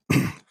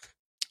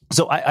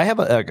 So I have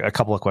a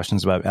couple of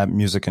questions about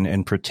music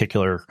in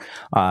particular,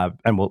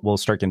 and we'll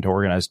start getting to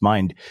Organized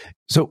Mind.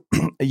 So,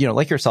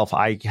 like yourself,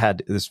 I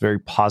had this very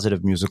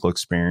positive musical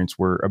experience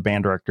where a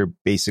band director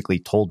basically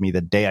told me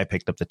the day I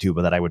picked up the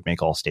tuba that I would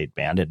make all-state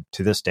band. And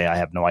to this day, I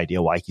have no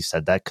idea why he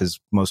said that, because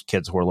most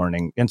kids who are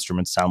learning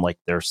instruments sound like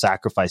they're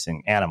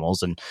sacrificing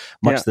animals. And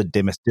much to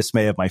the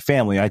dismay of my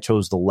family, I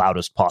chose the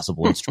loudest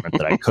possible instrument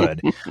that I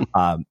could.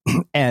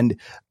 And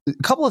a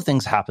couple of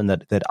things happened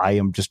that I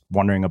am just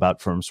wondering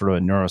about from sort of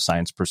a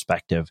neuroscience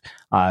perspective.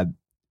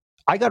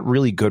 I got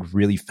really good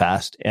really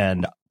fast,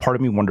 and part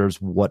of me wonders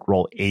what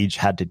role age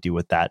had to do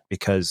with that,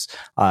 because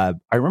I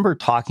remember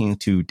talking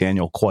to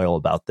Daniel Coyle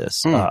about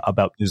this,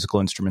 about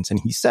musical instruments, and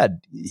he said,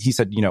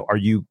 are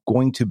you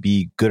going to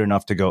be good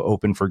enough to go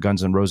open for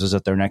Guns N' Roses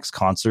at their next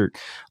concert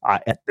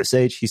at this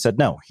age? He said,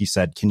 no. He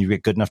said, can you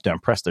get good enough to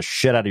impress the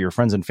shit out of your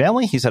friends and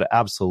family? He said,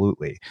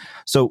 absolutely.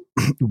 So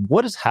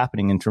what is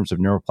happening in terms of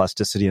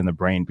neuroplasticity in the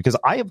brain? Because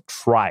I have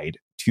tried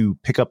to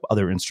pick up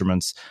other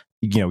instruments,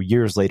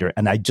 years later,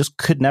 and I just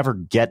could never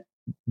get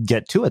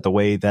to it the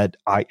way that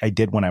I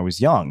did when I was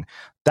young.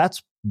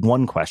 That's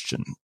one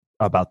question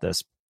about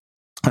this.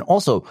 And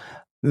also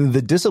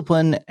the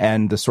discipline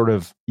and the sort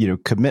of,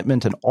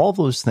 commitment and all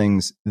those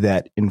things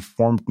that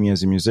informed me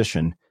as a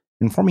musician,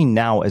 inform me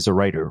now as a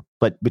writer.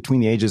 But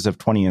between the ages of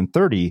 20 and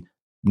 30,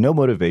 no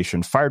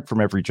motivation, fired from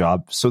every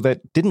job. So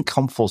that didn't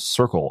come full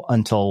circle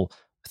until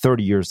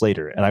 30 years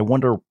later. And I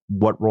wonder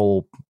what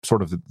role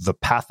sort of the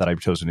path that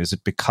I've chosen. Is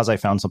it because I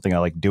found something I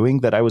like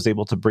doing that I was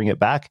able to bring it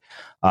back?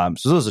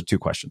 So those are two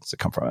questions that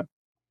come from it.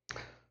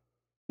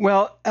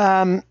 Well,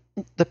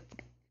 the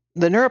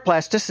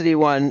neuroplasticity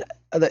one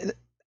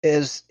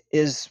is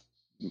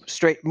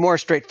more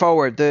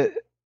straightforward.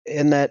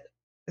 In that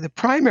the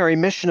primary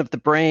mission of the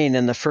brain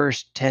in the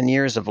first 10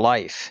 years of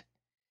life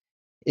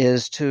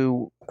is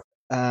to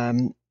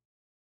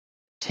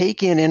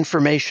take in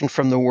information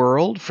from the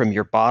world, from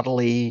your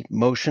bodily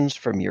motions,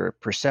 from your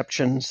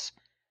perceptions,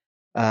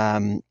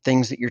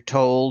 things that you're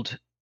told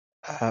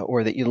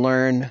or that you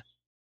learn,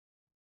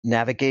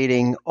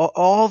 navigating,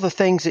 all the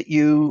things that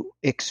you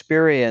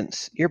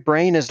experience. Your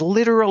brain is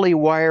literally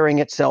wiring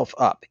itself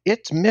up.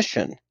 Its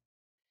mission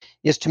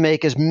is to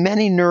make as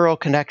many neural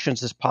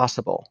connections as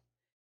possible.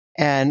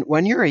 And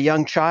when you're a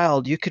young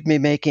child, you could be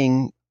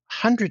making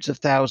hundreds of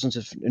thousands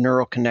of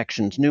neural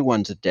connections, new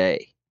ones a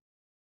day.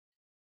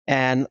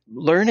 And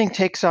learning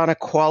takes on a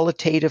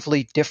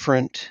qualitatively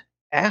different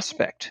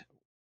aspect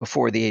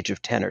before the age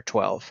of 10 or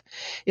 12.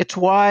 It's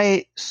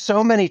why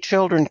so many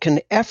children can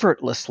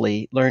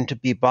effortlessly learn to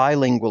be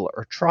bilingual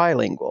or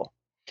trilingual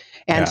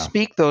and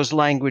speak those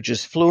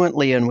languages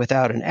fluently and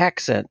without an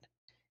accent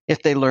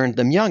if they learned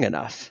them young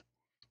enough.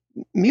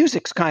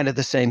 Music's kind of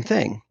the same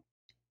thing.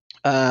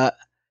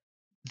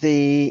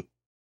 The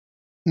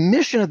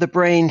mission of the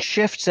brain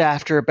shifts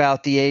after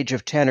about the age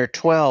of 10 or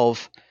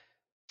 12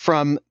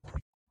 from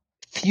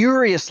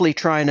furiously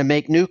trying to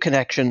make new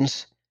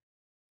connections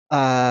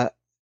to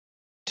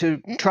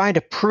trying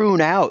to prune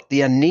out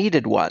the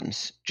unneeded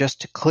ones,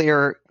 just to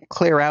clear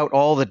out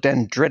all the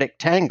dendritic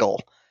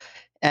tangle.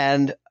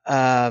 And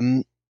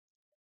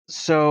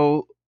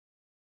so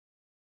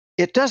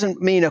it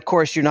doesn't mean, of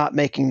course, you're not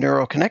making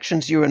neural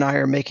connections. You and I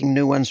are making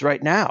new ones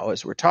right now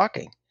as we're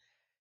talking.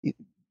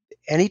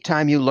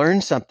 Anytime you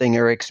learn something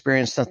or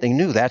experience something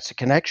new, that's a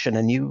connection,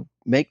 and you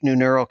make new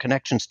neural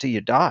connections till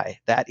you die.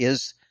 That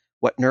is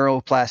what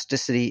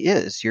neuroplasticity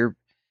is. Your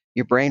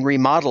brain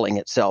remodeling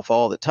itself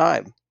all the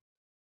time.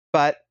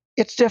 But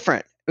it's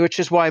different, which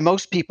is why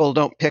most people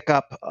don't pick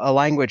up a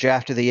language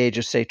after the age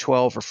of, say,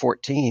 12 or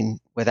 14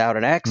 without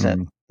an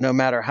accent, no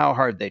matter how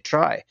hard they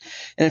try.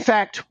 And in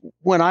fact,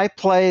 when I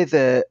play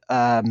the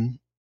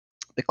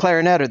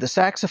clarinet or the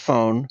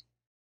saxophone,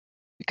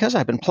 because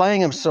I've been playing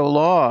them so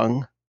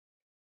long,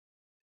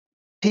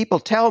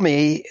 people tell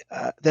me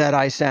that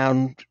I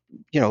sound,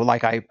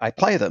 like I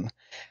play them.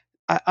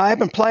 I've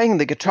been playing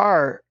the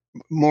guitar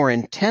more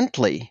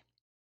intently.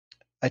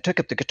 I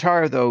took up the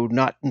guitar, though,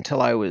 not until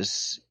I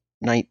was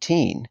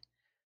 19.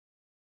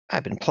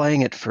 I've been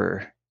playing it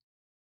for,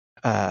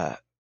 what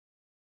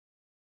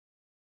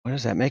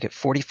does that make it,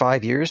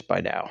 45 years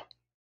by now.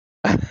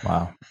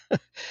 Wow.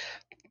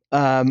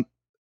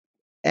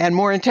 And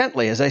more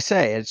intently, as I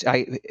say,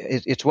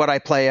 it's what I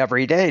play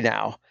every day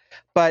now.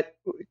 But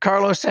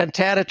Carlos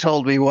Santana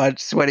told me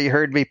once when he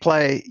heard me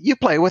play, "You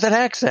play with an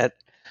accent."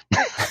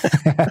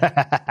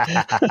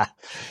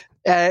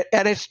 And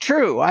it's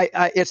true.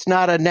 It's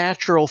not a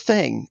natural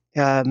thing.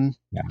 In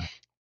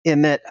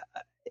that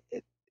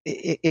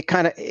it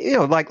kind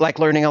of, like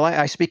learning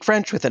I speak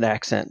French with an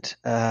accent.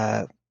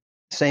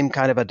 Same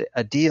kind of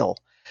a deal.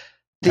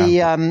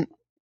 The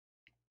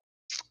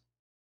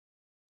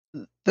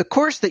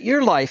course that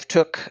your life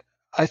took,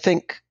 I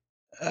think,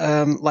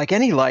 like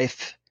any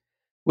life,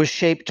 was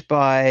shaped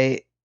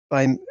by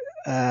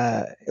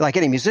like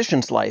any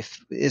musician's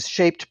life, is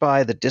shaped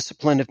by the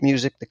discipline of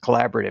music, the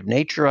collaborative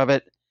nature of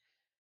it,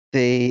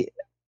 the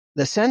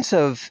sense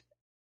of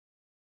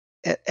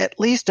at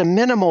least a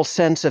minimal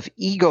sense of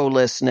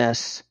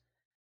egolessness,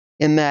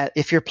 in that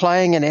if you're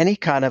playing in any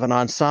kind of an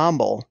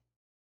ensemble,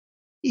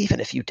 even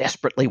if you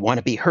desperately want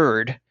to be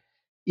heard,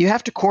 you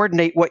have to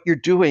coordinate what you're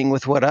doing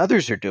with what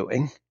others are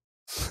doing.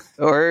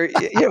 Or,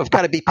 you've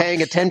got to be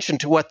paying attention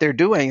to what they're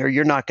doing, or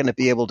you're not going to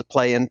be able to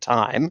play in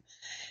time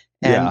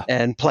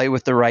and play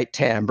with the right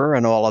timbre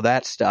and all of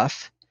that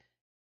stuff.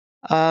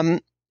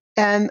 And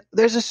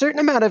there's a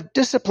certain amount of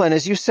discipline.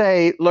 As you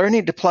say,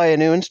 learning to play a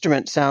new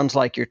instrument sounds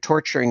like you're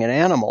torturing an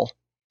animal.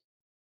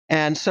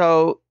 And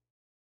so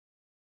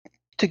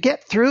to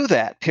get through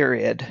that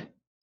period,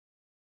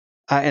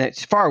 and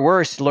it's far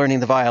worse learning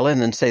the violin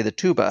than, say, the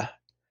tuba.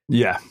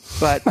 Yeah,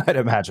 but I'd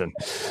imagine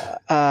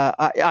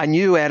on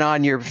you and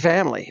on your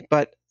family.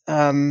 But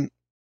think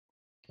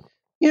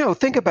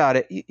about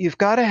it. You've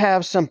got to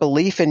have some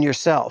belief in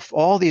yourself.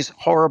 All these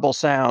horrible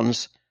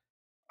sounds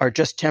are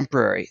just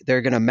temporary.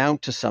 They're going to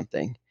mount to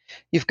something.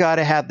 You've got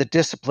to have the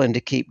discipline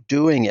to keep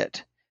doing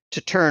it, to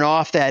turn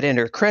off that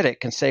inner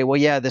critic and say, well,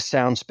 yeah, this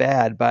sounds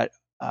bad, but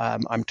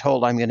I'm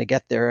told I'm going to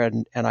get there,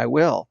 and I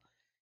will.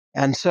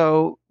 And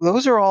so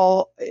those are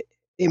all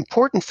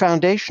important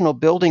foundational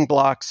building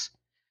blocks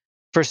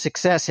for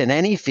success in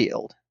any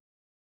field,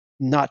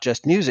 not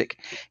just music.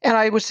 And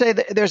I would say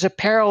that there's a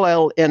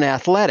parallel in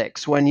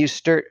athletics. When you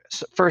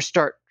first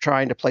start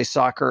trying to play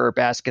soccer or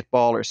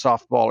basketball or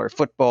softball or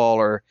football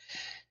or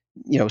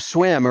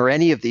swim or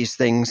any of these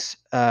things,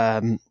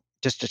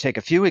 just to take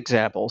a few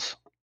examples,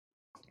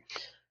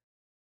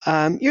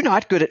 you're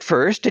not good at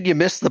first, and you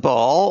miss the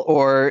ball,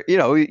 or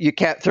you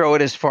can't throw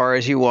it as far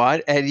as you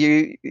want, and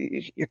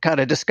you're kind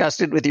of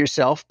disgusted with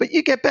yourself, but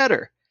you get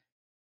better.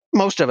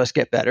 Most of us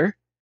get better.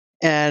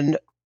 And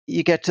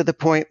you get to the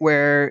point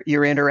where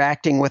you're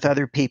interacting with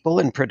other people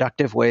in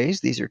productive ways.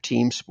 These are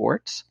team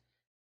sports,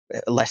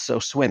 less so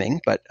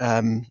swimming, but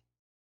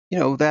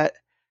that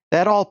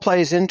all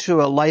plays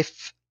into a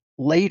life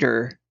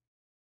later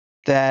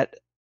that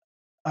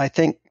I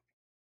think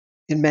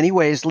in many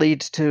ways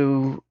leads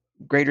to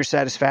greater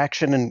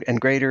satisfaction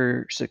and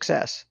greater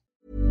success.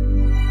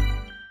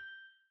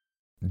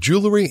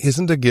 Jewelry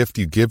isn't a gift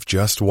you give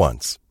just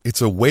once.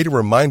 It's a way to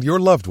remind your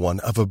loved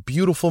one of a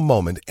beautiful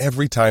moment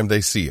every time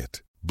they see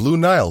it. Blue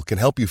Nile can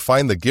help you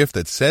find the gift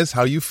that says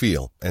how you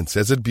feel and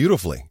says it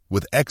beautifully,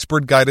 with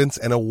expert guidance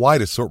and a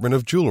wide assortment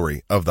of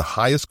jewelry of the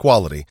highest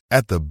quality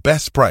at the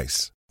best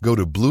price. Go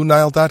to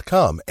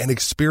BlueNile.com and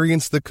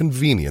experience the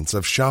convenience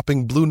of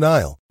shopping Blue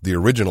Nile, the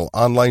original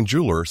online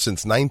jeweler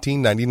since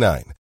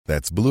 1999.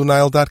 That's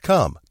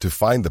BlueNile.com to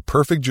find the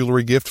perfect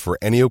jewelry gift for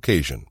any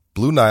occasion.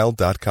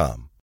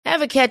 BlueNile.com.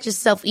 Ever catch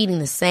yourself eating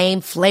the same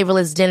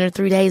flavorless dinner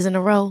 3 days in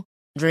a row?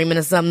 Dreaming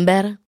of something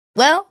better?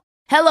 Well,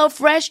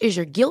 HelloFresh is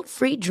your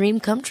guilt-free dream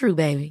come true,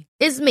 baby.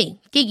 It's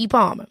me, Keke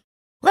Palmer.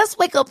 Let's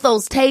wake up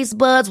those taste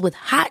buds with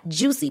hot,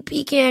 juicy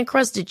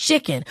pecan-crusted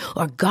chicken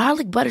or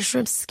garlic butter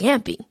shrimp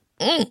scampi.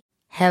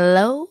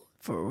 Hello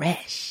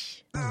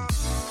Fresh.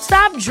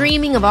 Stop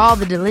dreaming of all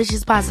the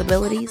delicious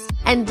possibilities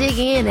and dig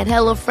in at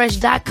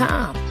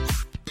HelloFresh.com.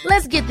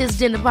 Let's get this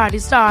dinner party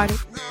started.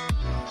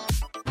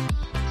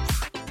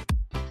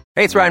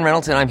 Hey, it's Ryan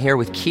Reynolds, and I'm here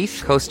with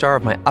Keith, co-star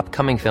of my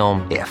upcoming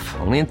film, If,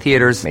 only in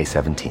theaters May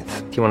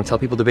 17th. Do you want to tell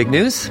people the big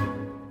news?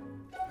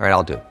 All right,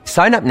 I'll do it.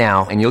 Sign up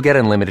now and you'll get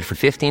unlimited for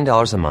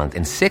 $15 a month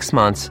and 6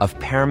 months of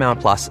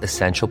Paramount Plus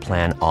Essential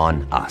Plan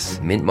on us.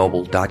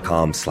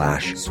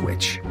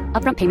 MintMobile.com/switch.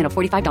 Upfront payment of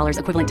 $45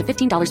 equivalent to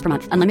 $15 per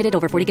month. Unlimited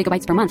over 40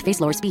 gigabytes per month.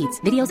 Face lower speeds.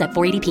 Videos at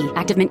 480p.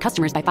 Active Mint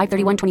customers by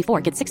 531.24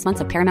 get 6 months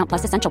of Paramount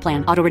Plus Essential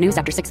Plan. Auto renews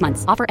after 6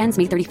 months. Offer ends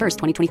May 31st,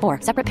 2024.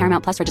 Separate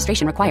Paramount Plus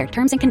registration required.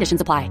 Terms and conditions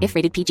apply if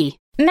rated PG.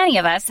 Many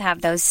of us have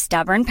those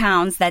stubborn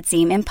pounds that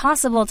seem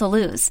impossible to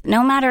lose,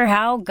 no matter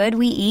how good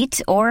we eat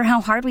or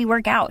how hard we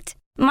work out.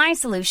 My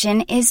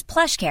solution is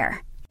PlushCare.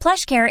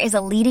 PlushCare is a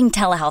leading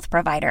telehealth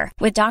provider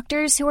with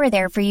doctors who are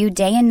there for you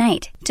day and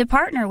night to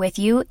partner with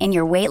you in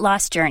your weight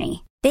loss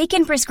journey. They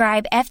can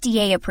prescribe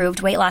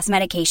FDA-approved weight loss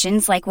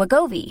medications like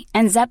Wegovy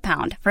and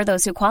Zepbound for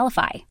those who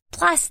qualify.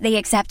 Plus, they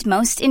accept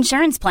most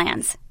insurance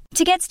plans.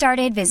 To get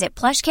started, visit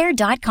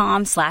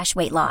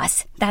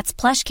plushcare.com/weightloss. That's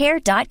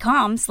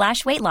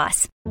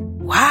plushcare.com/weightloss.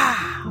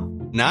 Wow.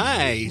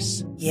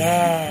 Nice.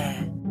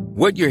 Yeah.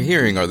 What you're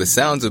hearing are the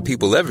sounds of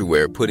people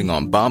everywhere putting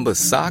on Bombas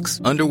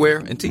socks, underwear,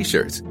 and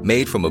T-shirts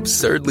made from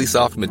absurdly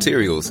soft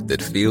materials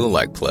that feel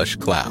like plush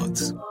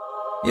clouds.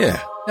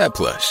 Yeah, that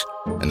plush.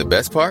 And the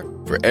best part?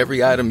 For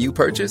every item you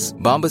purchase,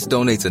 Bombas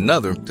donates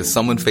another to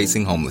someone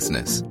facing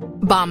homelessness.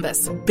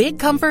 Bombas. Big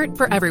comfort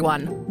for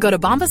everyone. Go to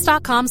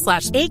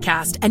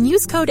bombas.com/ACAST and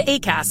use code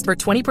ACAST for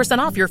 20%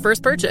 off your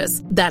first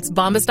purchase. That's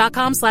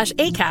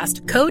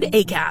bombas.com/ACAST. Code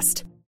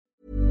ACAST.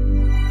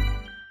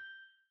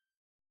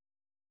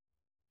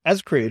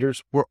 As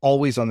creators, we're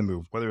always on the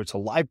move. Whether it's a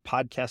live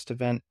podcast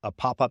event, a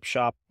pop-up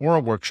shop, or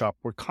a workshop,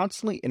 we're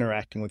constantly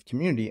interacting with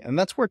community, and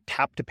that's where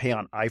Tap to Pay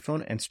on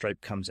iPhone and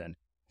Stripe comes in.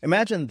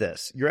 Imagine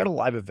this. You're at a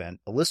live event,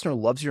 a listener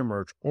loves your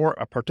merch, or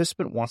a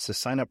participant wants to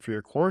sign up for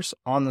your course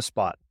on the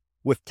spot.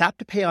 With Tap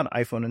to Pay on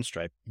iPhone and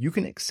Stripe, you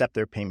can accept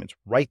their payments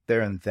right there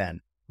and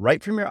then,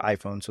 right from your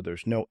iPhone, so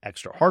there's no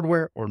extra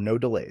hardware or no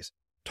delays.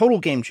 Total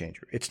game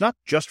changer. It's not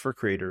just for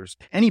creators.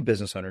 Any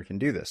business owner can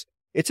do this.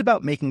 It's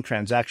about making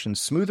transactions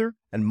smoother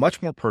and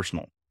much more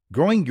personal,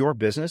 growing your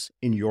business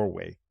in your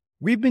way.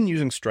 We've been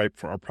using Stripe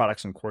for our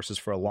products and courses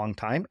for a long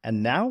time,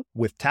 and now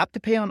with Tap to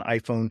Pay on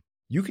iPhone,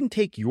 you can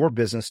take your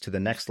business to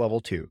the next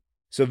level too.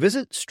 So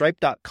visit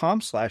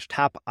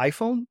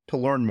stripe.com/tapiphone to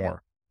learn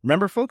more.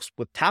 Remember, folks,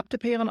 with Tap to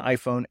Pay on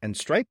iPhone and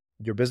Stripe,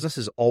 your business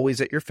is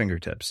always at your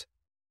fingertips.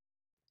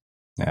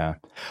 Yeah.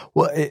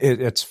 Well,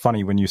 it's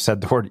funny when you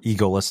said the word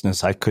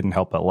egolessness, I couldn't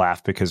help but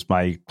laugh because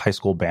my high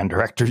school band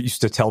director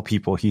used to tell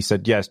people, he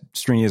said, yes,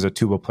 Srini is a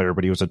tuba player,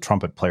 but he was a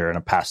trumpet player in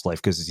a past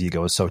life because his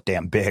ego is so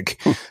damn big.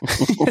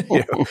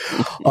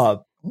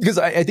 Because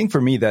I think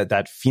for me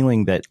that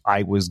feeling that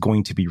I was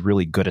going to be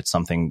really good at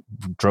something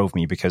drove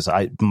me, because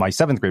my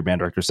 7th grade band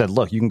director said,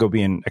 look, you can go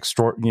be an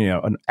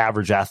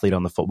average athlete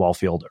on the football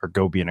field or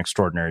go be an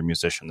extraordinary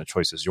musician. The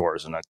choice is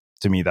yours. And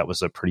to me, that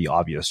was a pretty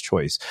obvious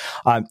choice.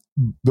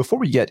 Before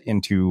we get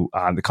into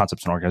the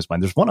concepts in organized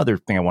mind, there's one other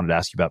thing I wanted to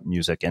ask you about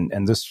music.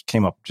 And this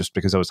came up just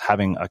because I was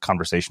having a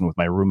conversation with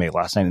my roommate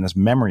last night, and this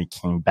memory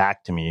came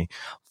back to me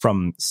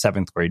from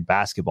 7th grade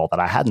basketball that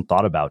I hadn't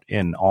thought about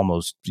in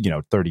almost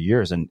 30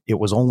 years. And it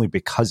was only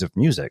because of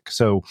music.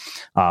 So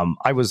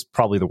I was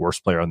probably the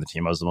worst player on the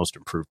team. I was the most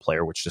improved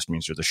player, which just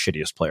means you're the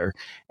shittiest player.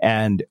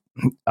 And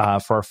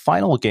for our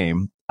final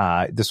game,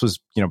 this was,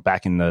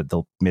 back in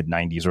the mid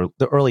 90s or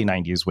the early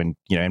 90s when,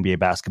 NBA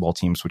basketball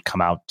teams would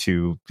come out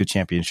to the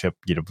championship,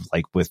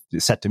 like with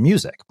set to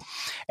music.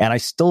 And I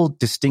still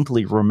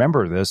distinctly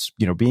remember this,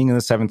 being in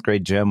the 7th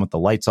grade gym with the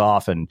lights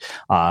off and,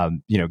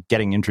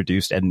 getting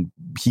introduced. And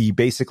he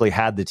basically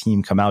had the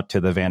team come out to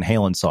the Van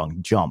Halen song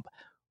Jump.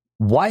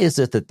 Why is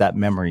it that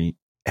memory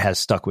has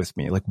stuck with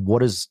me? Like,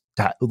 what is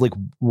that? Like,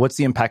 what's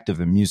the impact of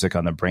the music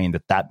on the brain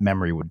that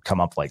memory would come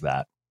up like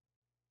that?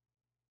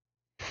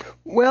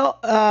 Well,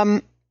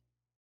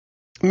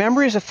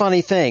 memory is a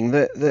funny thing.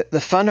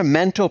 The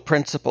fundamental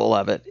principle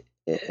of it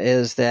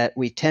is that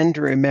we tend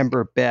to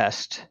remember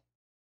best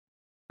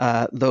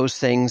those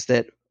things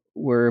that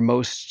were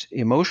most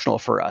emotional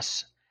for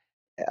us.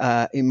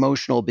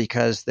 emotional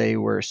because they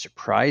were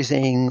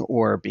surprising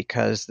or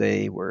because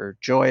they were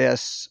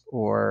joyous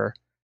or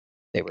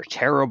they were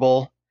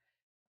terrible.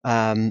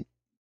 The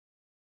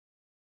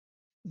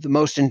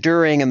most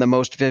enduring and the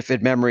most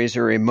vivid memories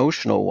are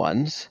emotional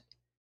ones.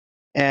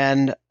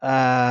 And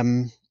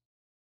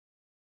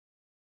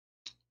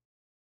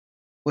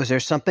was there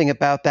something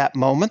about that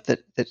moment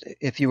that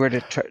if you were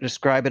to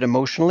describe it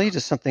emotionally,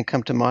 does something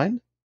come to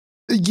mind?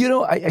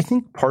 I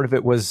think part of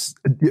it was,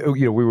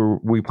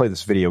 we played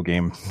this video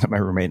game, my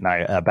roommate and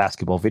I, a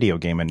basketball video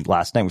game. And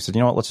last night we said,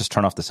 let's just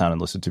turn off the sound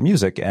and listen to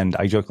music. And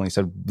I jokingly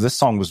said, this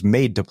song was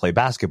made to play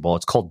basketball.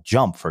 It's called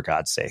Jump, for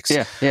God's sakes.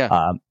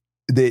 Yeah.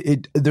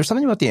 There's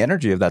something about the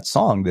energy of that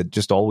song that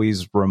just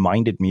always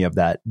reminded me of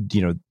that,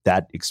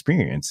 that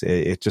experience.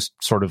 It just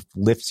sort of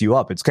lifts you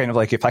up. It's kind of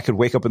like if I could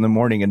wake up in the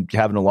morning and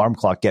have an alarm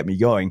clock get me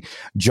going,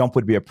 Jump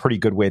would be a pretty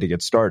good way to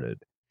get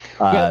started.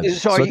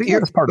 So I think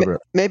that's part of it.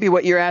 Maybe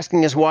what you're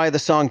asking is why the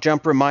song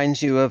Jump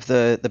reminds you of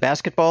the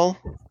basketball?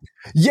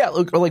 Yeah,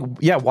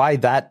 why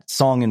that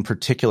song in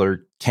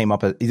particular came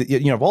up.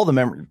 Of all the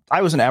memories,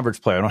 I was an average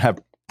player. I don't have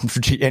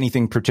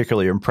anything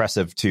particularly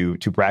impressive to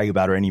brag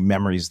about or any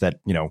memories that,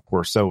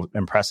 were so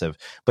impressive.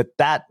 But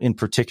that in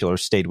particular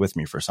stayed with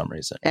me for some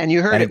reason. And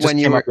you heard it when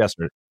you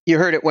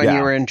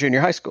were in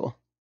junior high school.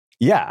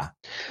 Yeah.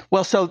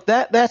 Well, so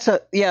that's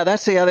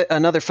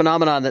another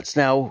phenomenon that's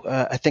now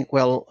I think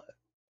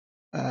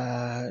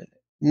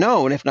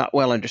known, if not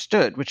well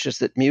understood, which is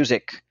that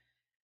music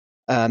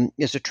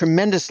is a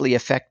tremendously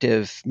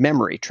effective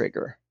memory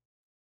trigger.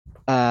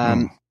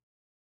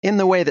 In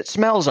the way that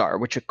smells are,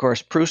 which of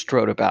course Proust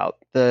wrote about.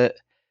 The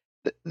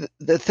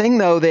thing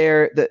though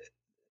the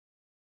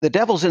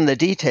devil's in the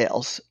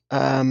details.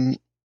 For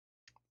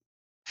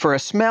a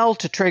smell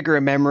to trigger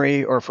a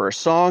memory or for a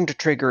song to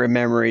trigger a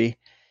memory,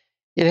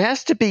 it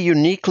has to be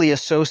uniquely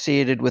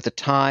associated with a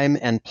time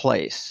and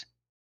place.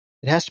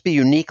 It has to be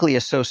uniquely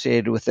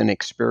associated with an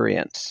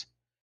experience.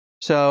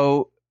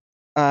 So,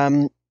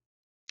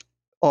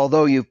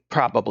 although you've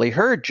probably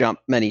heard Jump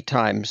many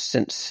times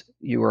since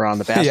you were on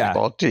the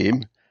basketball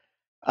team,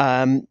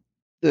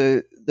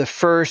 the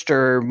first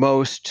or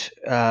most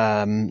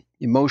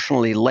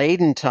emotionally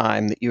laden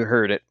time that you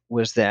heard it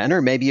was then,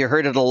 or maybe you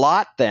heard it a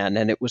lot then,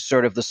 and it was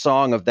sort of the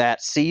song of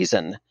that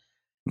season.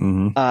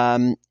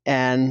 Mm-hmm.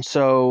 And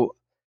so,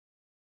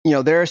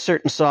 there are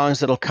certain songs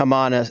that'll come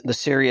on the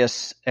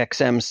Sirius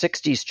XM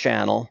 60s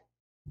channel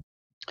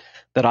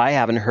that I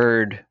haven't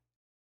heard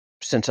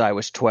since I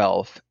was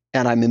 12,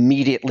 and I'm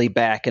immediately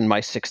back in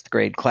my 6th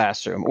grade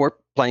classroom or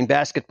playing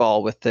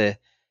basketball with the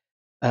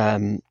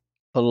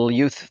little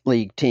youth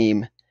league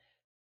team,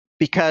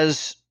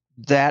 because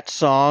that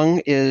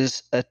song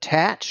is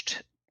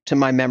attached to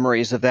my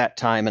memories of that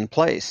time and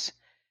place.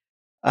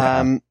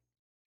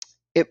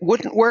 It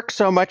wouldn't work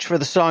so much for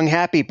the song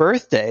Happy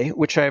Birthday,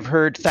 which I've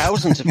heard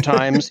thousands of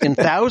times in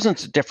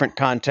thousands of different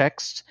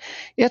contexts.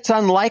 It's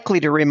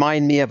unlikely to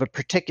remind me of a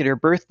particular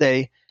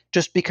birthday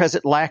just because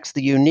it lacks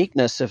the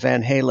uniqueness of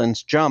Van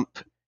Halen's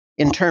Jump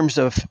in terms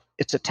of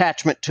its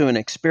attachment to an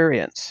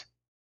experience.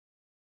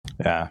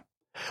 Yeah.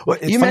 Well,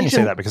 it's funny you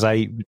say that because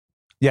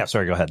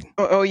sorry, go ahead.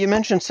 Oh, you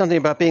mentioned something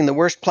about being the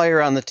worst player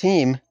on the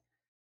team.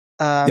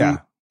 I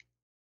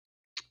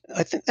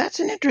think that's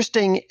an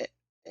interesting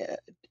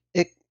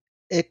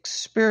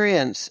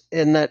experience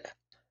in that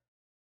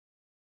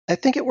I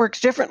think it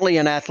works differently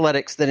in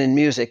athletics than in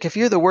music. If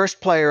you're the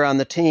worst player on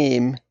the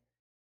team,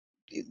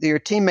 your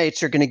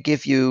teammates are going to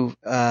give you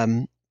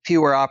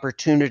fewer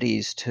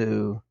opportunities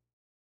to.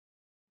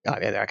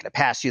 They're not going to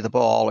pass you the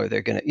ball, or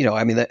they're going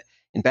to,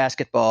 in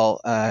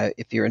basketball,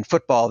 if you're in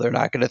football, they're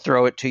not going to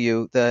throw it to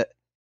you.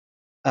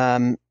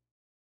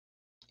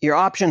 Your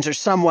options are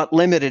somewhat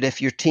limited if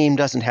your team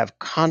doesn't have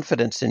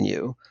confidence in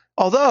you.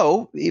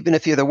 Although, even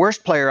if you're the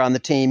worst player on the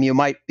team, you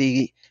might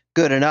be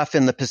good enough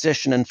in the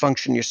position and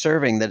function you're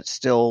serving that it's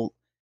still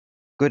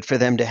good for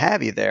them to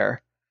have you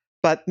there.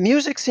 But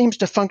music seems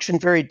to function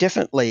very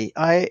differently.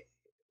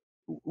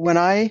 When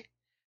I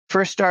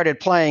first started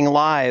playing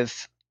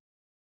live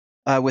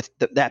with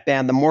that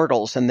band, The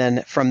Mortals, and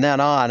then from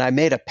then on, I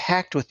made a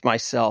pact with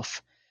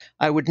myself.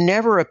 I would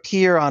never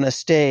appear on a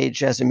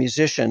stage as a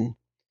musician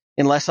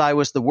unless I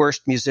was the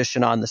worst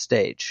musician on the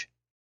stage.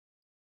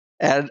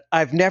 And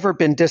I've never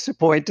been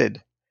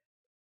disappointed.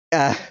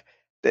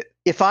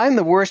 If I'm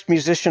the worst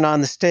musician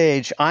on the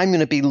stage, I'm going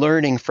to be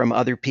learning from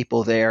other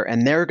people there,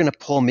 and they're going to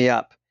pull me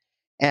up.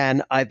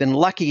 And I've been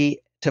lucky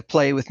to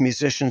play with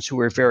musicians who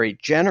are very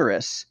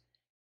generous,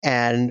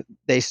 and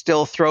they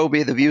still throw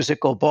me the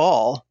musical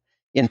ball,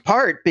 in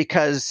part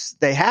because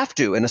they have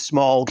to in a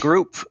small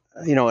group,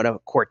 in a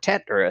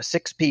quartet or a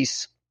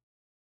 6-piece.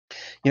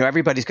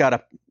 Everybody's got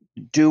to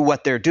do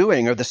what they're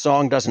doing or the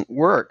song doesn't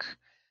work.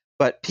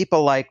 But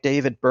people like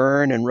David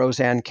Byrne and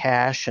Roseanne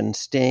Cash and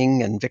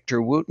Sting and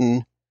Victor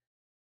Wooten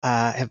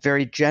have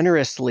very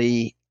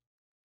generously,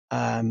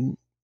 not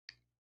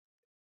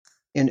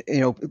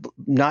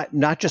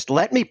just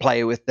let me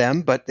play with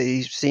them, but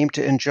they seem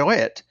to enjoy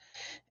it.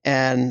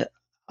 And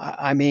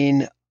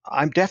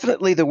I'm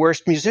definitely the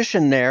worst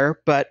musician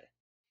there, but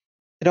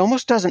it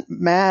almost doesn't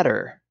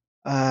matter.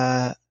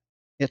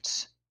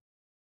 It's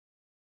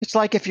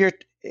like if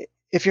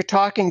you're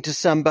talking to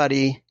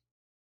somebody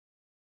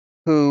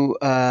who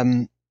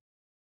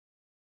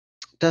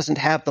doesn't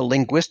have the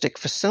linguistic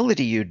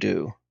facility you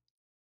do,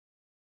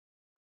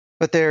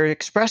 but they're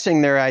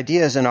expressing their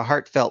ideas in a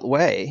heartfelt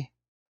way.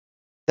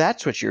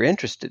 That's what you're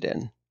interested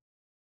in.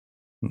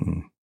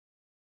 Mm-hmm.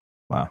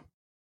 Wow.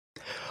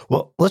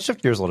 Well, let's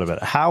shift gears a little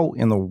bit. How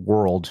in the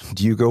world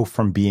do you go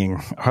from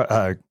being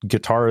a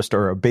guitarist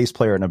or a bass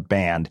player in a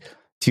band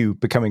to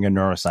becoming a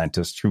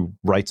neuroscientist who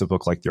writes a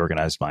book like The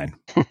Organized Mind?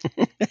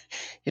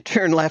 You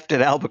turn left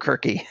at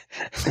Albuquerque.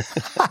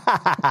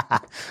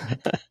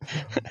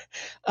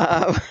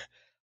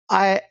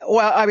 I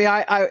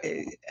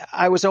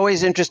was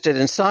always interested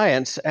in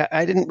science.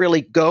 I didn't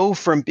really go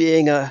from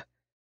being a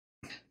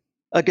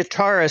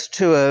guitarist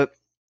to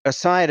a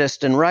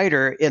scientist and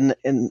writer in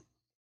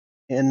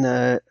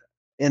that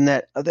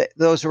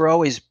those were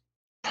always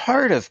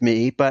part of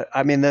me. But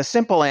I mean, the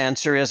simple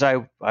answer is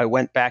I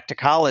went back to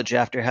college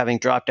after having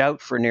dropped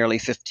out for nearly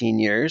 15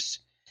 years.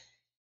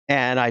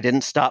 And I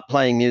didn't stop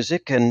playing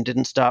music and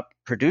didn't stop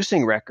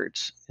producing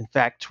records. In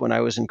fact, when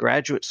I was in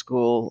graduate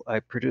school, I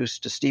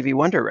produced a Stevie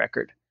Wonder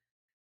record,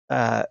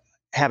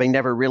 having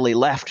never really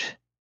left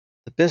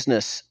the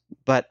business.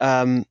 But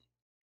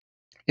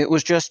it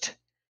was just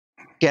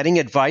getting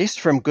advice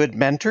from good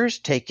mentors,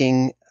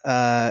 taking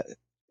their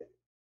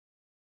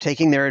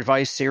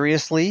advice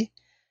seriously,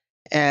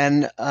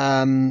 and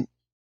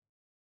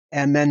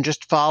then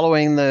just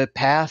following the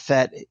path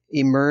that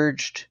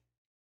emerged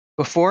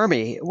before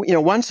me. You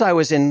know, once I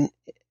was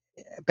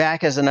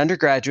back as an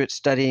undergraduate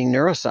studying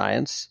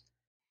neuroscience,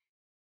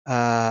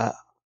 I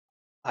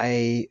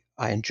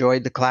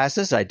enjoyed the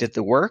classes. I did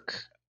the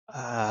work.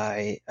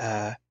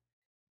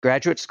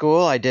 Graduate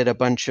school, I did a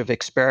bunch of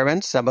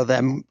experiments. Some of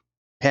them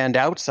panned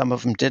out, some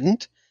of them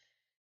didn't.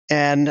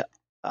 And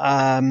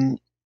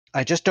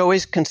I just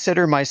always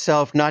consider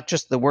myself not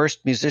just the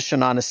worst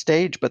musician on a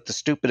stage, but the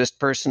stupidest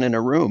person in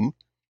a room,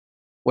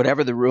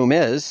 whatever the room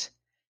is,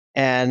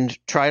 and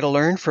try to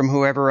learn from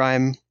whoever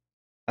I'm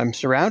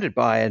surrounded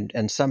by,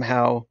 and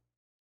somehow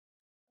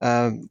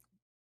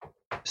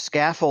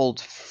scaffold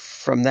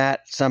from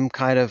that some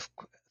kind of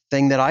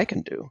thing that I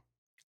can do.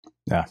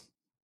 Yeah,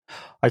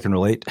 I can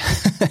relate.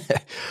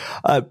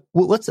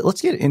 Well,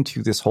 let's get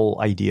into this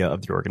whole idea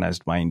of the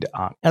organized mind.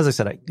 As I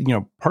said,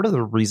 part of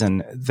the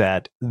reason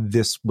that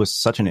this was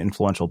such an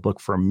influential book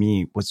for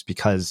me was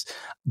because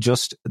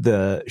just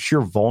the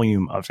sheer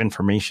volume of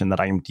information that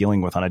I am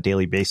dealing with on a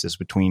daily basis,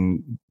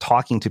 between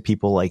talking to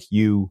people like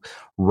you,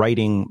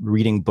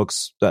 reading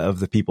books of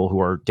the people who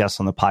are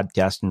guests on the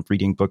podcast, and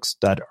reading books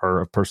that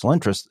are of personal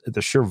interest.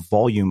 The sheer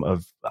volume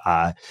of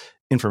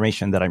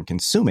information that I'm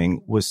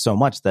consuming was so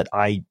much that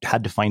I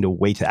had to find a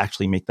way to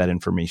actually make that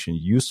information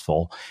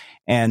useful.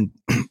 And,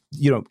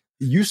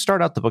 you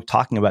start out the book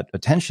talking about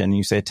attention, and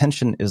you say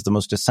attention is the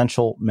most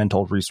essential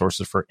mental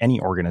resources for any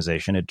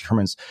organization. It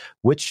determines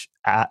which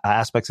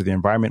aspects of the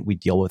environment we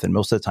deal with. And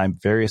most of the time,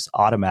 various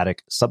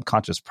automatic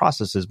subconscious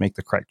processes make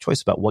the correct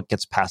choice about what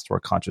gets passed to our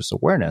conscious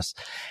awareness.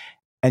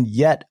 And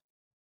yet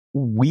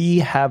we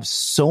have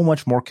so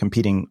much more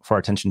competing for our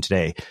attention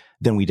today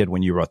than we did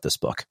when you wrote this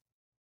book.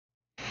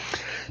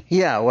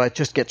 Yeah, well, it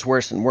just gets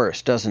worse and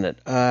worse, doesn't it?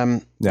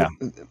 Yeah.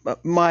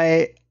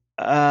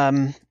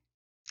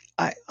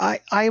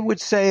 I would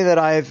say that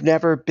I've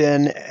never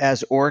been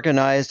as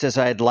organized as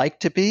I'd like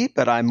to be,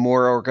 but I'm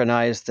more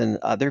organized than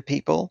other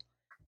people.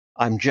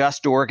 I'm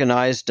just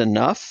organized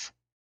enough.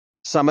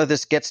 Some of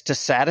this gets to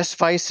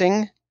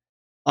satisficing.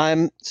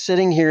 I'm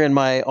sitting here in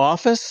my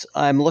office.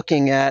 I'm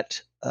looking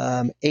at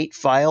 8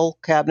 file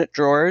cabinet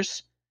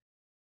drawers,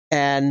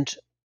 and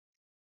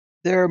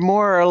they're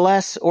more or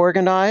less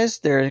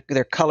organized. They're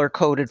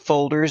color-coded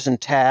folders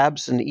and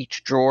tabs, and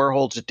each drawer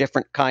holds a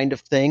different kind of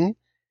thing.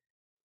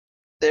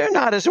 They're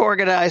not as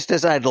organized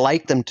as I'd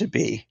like them to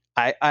be.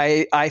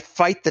 I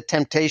fight the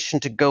temptation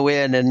to go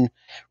in and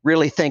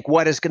really think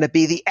what is going to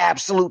be the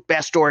absolute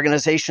best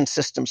organization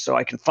system so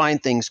I can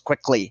find things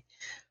quickly.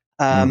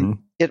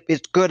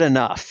 It's good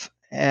enough.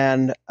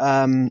 And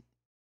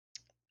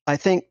I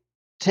think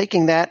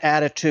taking that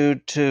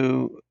attitude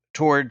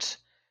towards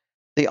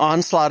the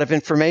onslaught of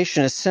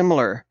information is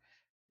similar.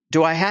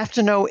 Do I have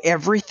to know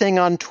everything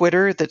on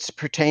Twitter that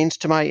pertains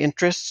to my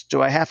interests?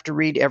 Do I have to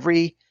read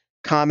every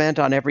comment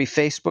on every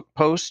Facebook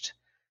post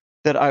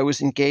that I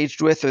was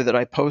engaged with or that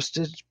I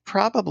posted?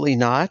 Probably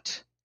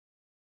not.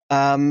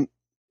 I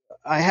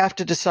have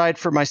to decide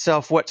for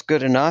myself what's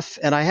good enough,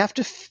 and I have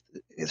to.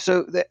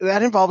 So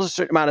that involves a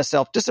certain amount of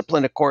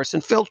self-discipline, of course,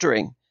 and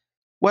filtering.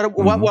 What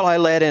will I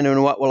let in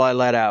and what will I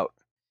let out?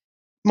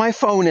 My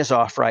phone is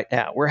off right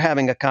now. We're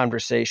having a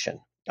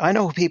conversation. I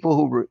know people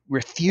who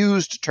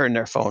refuse to turn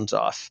their phones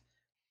off.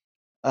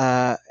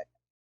 I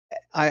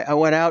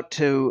went out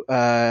to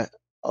a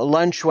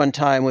lunch one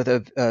time with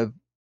a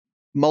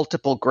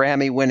multiple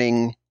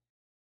Grammy-winning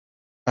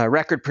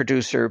record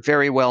producer,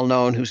 very well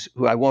known,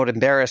 who I won't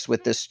embarrass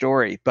with this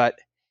story, but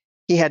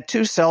he had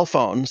 2 cell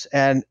phones,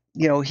 and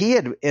he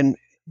had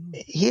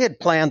he had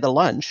planned the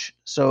lunch.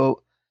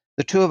 So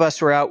the two of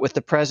us were out with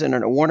the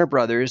president of Warner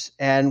Brothers,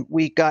 and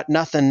we got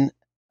nothing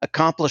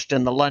accomplished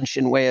in the lunch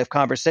in way of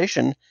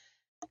conversation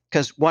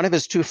because one of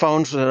his two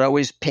phones was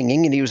always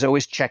pinging and he was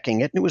always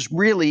checking it. And it was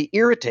really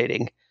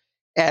irritating.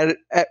 And,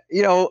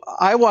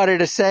 I wanted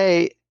to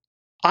say,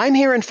 I'm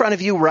here in front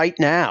of you right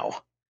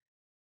now.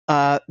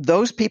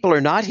 Those people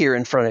are not here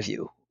in front of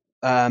you.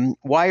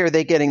 Why are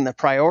they getting the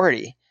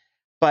priority?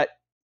 But,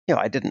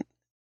 I didn't.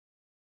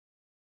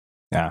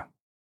 Yeah.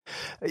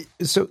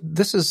 So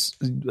this is,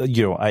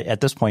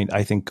 at this point,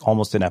 I think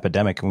almost an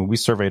epidemic. I mean, we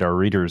surveyed our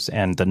readers,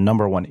 and the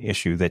number one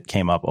issue that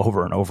came up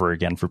over and over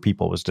again for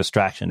people was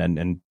distraction,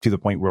 and to the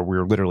point where we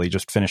were literally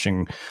just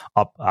finishing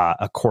up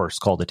a course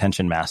called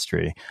Attention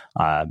Mastery.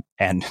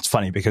 And it's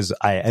funny because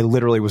I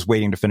literally was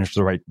waiting to finish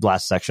the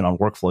last section on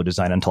workflow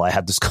design until I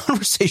had this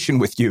conversation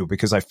with you,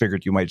 because I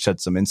figured you might shed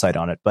some insight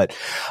on it. But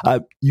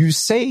you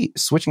say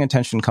switching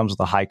attention comes with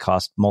a high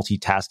cost.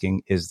 Multitasking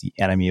is the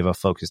enemy of a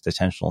focused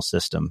attentional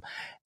system.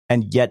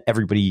 And yet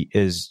everybody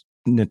is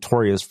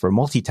notorious for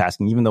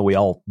multitasking, even though we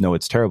all know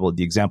it's terrible.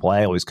 The example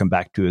I always come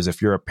back to is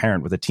if you're a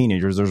parent with a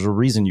teenager, there's a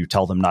reason you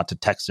tell them not to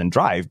text and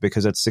drive,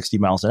 because at 60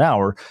 miles an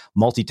hour,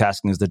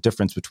 multitasking is the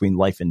difference between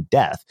life and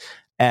death.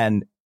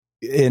 And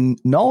in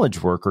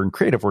knowledge work or in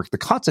creative work, the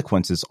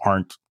consequences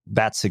aren't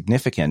that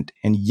significant.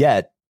 And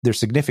yet they're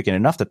significant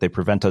enough that they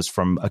prevent us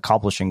from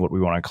accomplishing what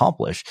we want to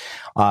accomplish.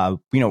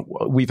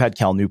 We've had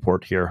Cal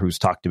Newport here who's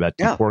talked about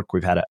deep work.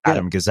 We've had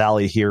Adam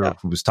Gazzaley here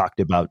who's talked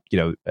about,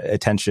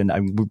 attention.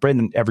 I mean, we've brought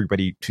in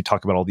everybody to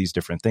talk about all these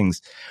different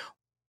things.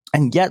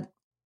 And yet,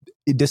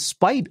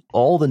 despite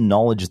all the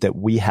knowledge that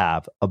we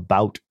have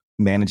about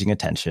managing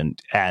attention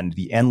and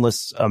the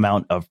endless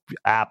amount of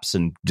apps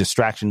and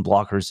distraction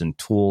blockers and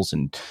tools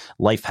and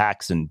life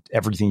hacks and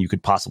everything you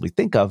could possibly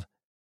think of,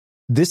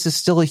 this is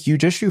still a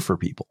huge issue for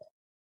people.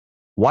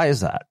 Why is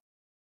that?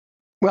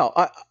 Well,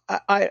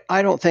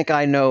 I don't think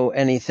I know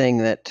anything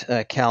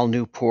that Cal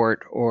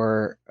Newport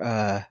or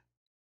Adam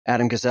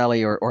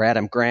Gazzaley or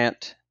Adam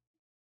Grant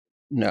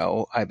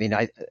know. I mean,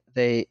 I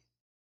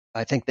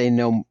think they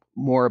know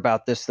more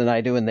about this than I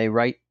do, and they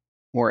write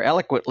more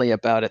eloquently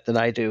about it than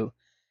I do.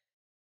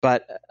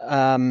 But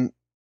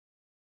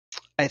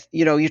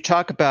you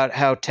talk about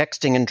how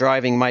texting and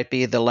driving might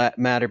be the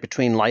matter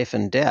between life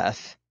and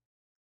death.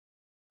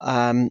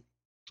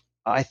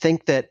 I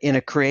think that in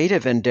a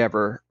creative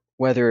endeavor,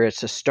 whether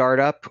it's a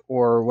startup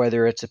or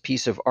whether it's a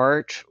piece of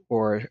art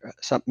or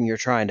something you're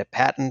trying to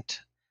patent,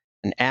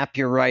 an app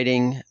you're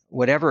writing,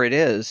 whatever it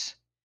is,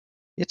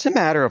 it's a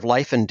matter of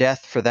life and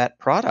death for that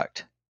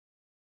product.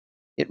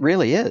 It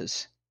really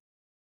is.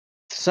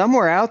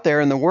 Somewhere out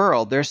there in the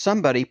world, there's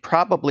somebody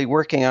probably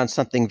working on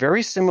something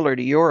very similar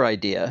to your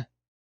idea,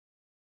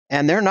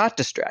 and they're not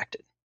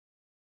distracted.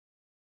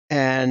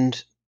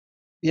 And,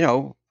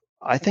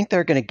 I think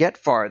they're going to get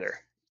farther.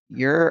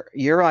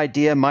 Your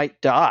idea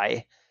might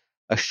die,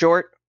 a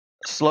short,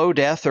 slow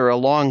death or a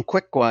long,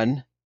 quick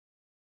one,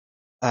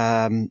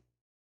 and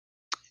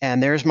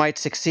theirs might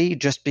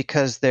succeed just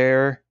because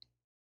they're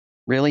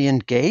really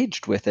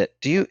engaged with it.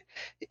 Do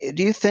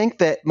you think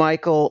that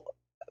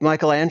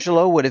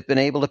Michelangelo would have been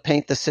able to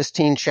paint the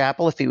Sistine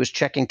Chapel if he was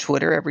checking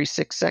Twitter every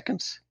 6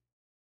 seconds?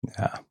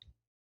 Yeah.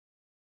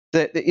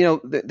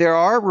 There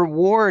are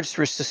rewards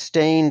for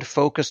sustained,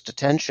 focused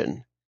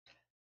attention.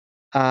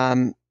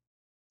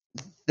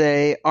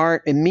 They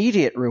aren't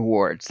immediate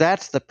rewards.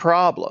 That's the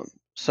problem.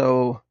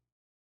 So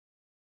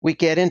we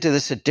get into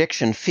this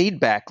addiction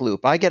feedback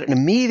loop. I get an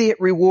immediate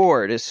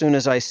reward as soon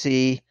as I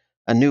see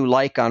a new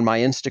like on my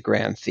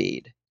Instagram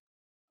feed.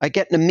 I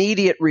get an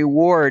immediate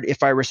reward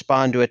if I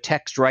respond to a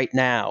text right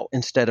now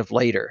instead of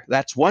later.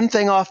 That's one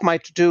thing off my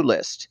to-do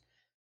list.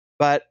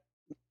 But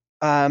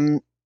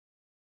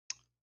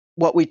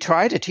what we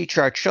try to teach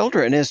our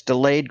children is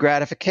delayed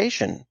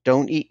gratification.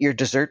 Don't eat your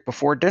dessert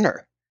before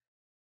dinner.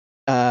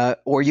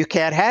 Or you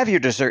can't have your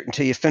dessert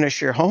until you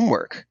finish your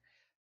homework.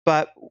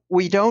 But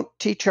we don't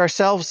teach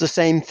ourselves the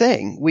same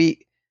thing.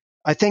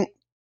 I think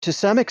to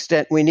some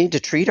extent we need to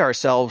treat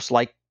ourselves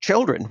like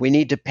children. We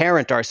need to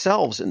parent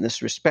ourselves in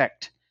this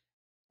respect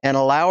and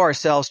allow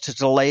ourselves to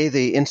delay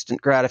the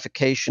instant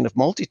gratification of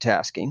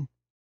multitasking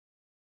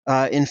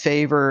in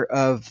favor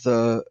of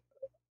the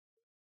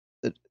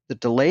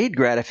delayed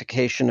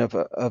gratification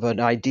of an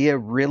idea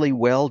really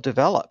well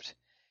developed.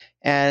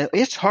 And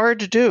it's hard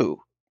to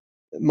do.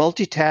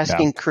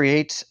 Multitasking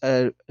creates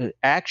an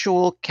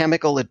actual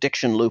chemical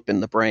addiction loop in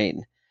the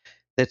brain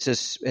that's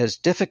as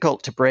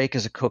difficult to break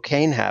as a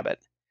cocaine habit.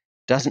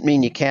 Doesn't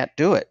mean you can't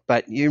do it,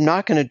 but you're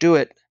not going to do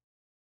it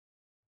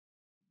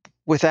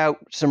without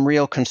some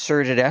real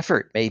concerted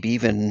effort, maybe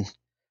even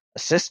a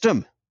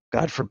system,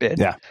 God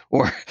forbid,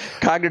 or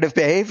cognitive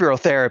behavioral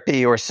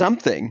therapy or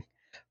something.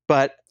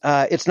 But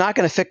it's not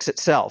going to fix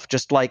itself.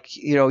 Just like,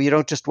 you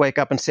don't just wake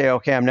up and say,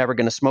 okay, I'm never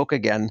going to smoke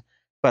again,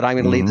 but I'm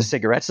going to leave the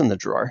cigarettes in the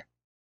drawer.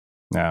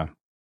 Yeah.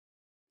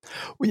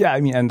 Well, yeah,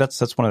 I mean, and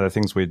that's one of the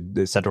things we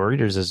said to our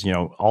readers is,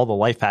 all the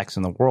life hacks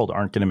in the world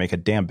aren't going to make a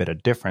damn bit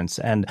of difference.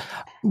 And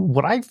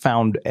what I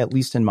found, at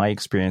least in my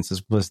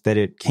experiences, was that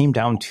it came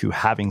down to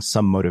having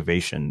some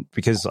motivation,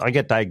 because I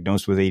got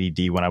diagnosed with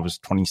ADD when I was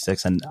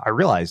 26. And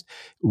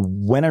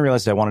when I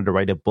realized I wanted to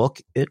write a book,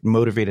 it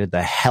motivated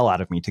the hell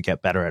out of me to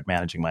get better at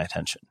managing my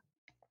attention.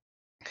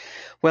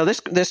 Well,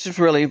 this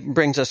really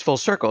brings us full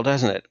circle,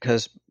 doesn't it?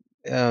 Because,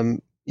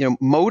 being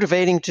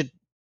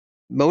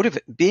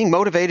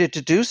motivated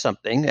to do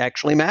something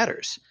actually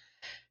matters.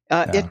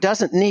 It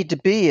doesn't need to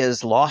be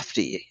as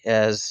lofty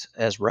as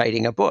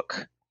writing a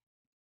book.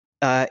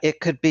 It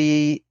could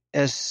be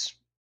as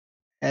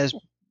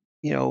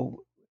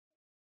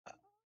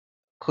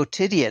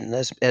quotidian,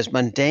 as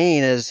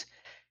mundane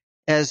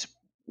as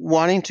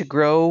wanting to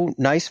grow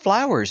nice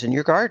flowers in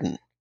your garden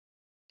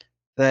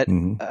that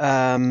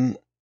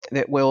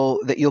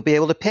you'll be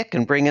able to pick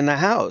and bring in the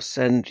house.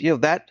 And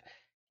that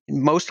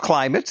in most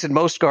climates, in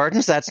most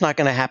gardens, that's not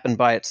going to happen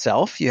by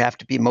itself. You have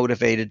to be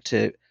motivated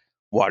to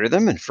water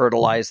them and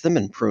fertilize them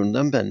and prune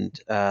them and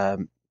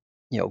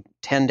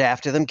tend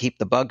after them, keep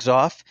the bugs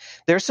off.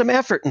 There's some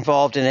effort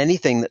involved in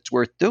anything that's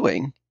worth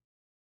doing.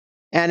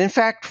 And in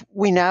fact,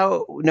 we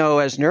now know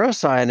as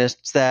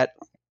neuroscientists that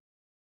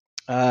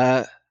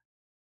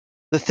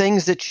the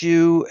things that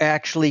you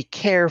actually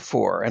care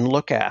for and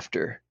look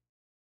after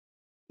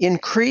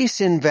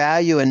increase in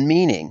value and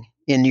meaning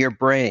in your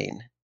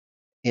brain,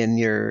 in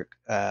your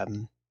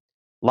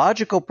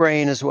logical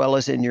brain as well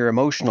as in your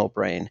emotional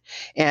brain.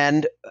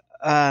 And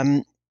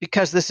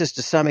because this is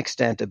to some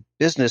extent a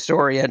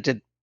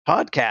business-oriented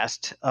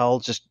podcast, I'll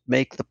just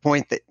make the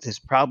point that has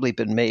probably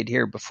been made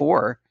here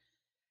before.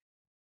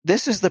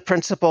 This is the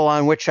principle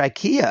on which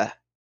IKEA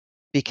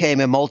became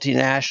a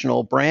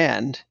multinational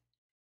brand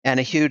and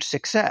a huge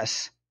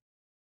success.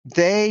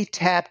 They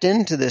tapped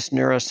into this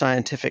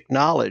neuroscientific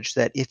knowledge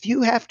that if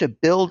you have to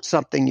build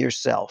something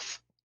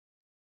yourself,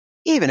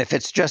 even if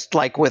it's just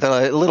like with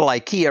a little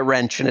IKEA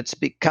wrench and it's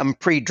become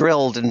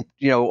pre-drilled and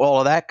all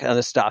of that kind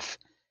of stuff,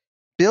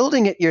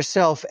 building it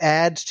yourself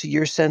adds to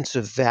your sense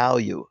of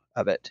value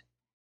of it.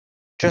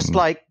 Just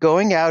like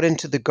going out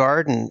into the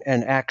garden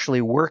and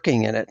actually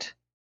working in it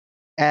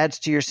adds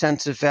to your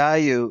sense of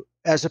value,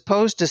 as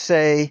opposed to,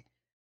 say,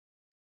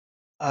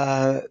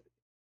 the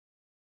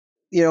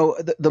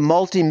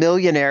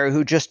multimillionaire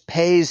who just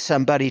pays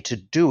somebody to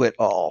do it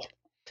all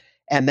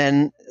and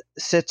then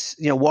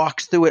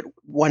walks through it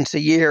once a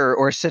year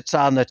or sits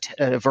on the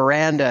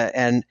veranda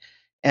and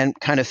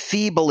kind of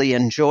feebly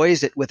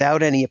enjoys it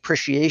without any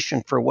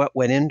appreciation for what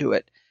went into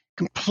it.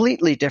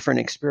 Completely different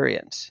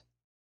experience.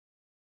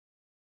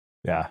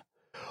 Yeah.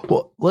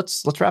 Well,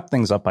 let's wrap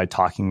things up by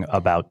talking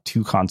about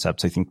two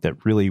concepts I think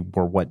that really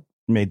were what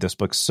made this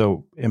book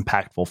so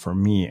impactful for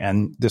me.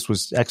 And this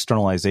was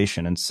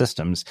externalization and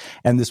systems.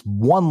 And this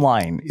one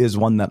line is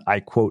one that I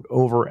quote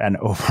over and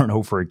over and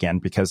over again,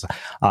 because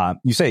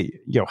you say,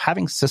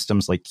 having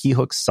systems like key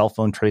hooks, cell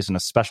phone trays, and a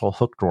special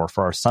hook drawer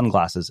for our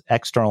sunglasses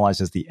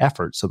externalizes the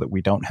effort so that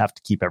we don't have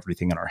to keep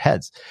everything in our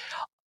heads.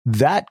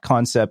 That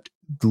concept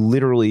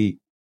literally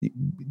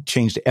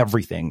changed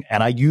everything.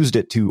 And I used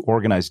it to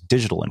organize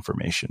digital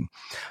information.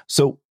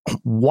 So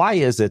why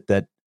is it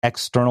that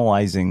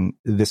externalizing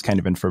this kind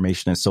of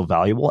information is so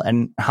valuable?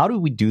 And how do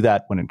we do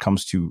that when it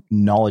comes to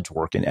knowledge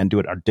work and do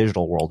it in our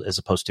digital world as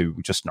opposed to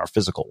just in our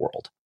physical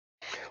world?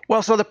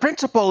 Well, so the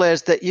principle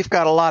is that you've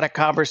got a lot of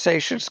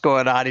conversations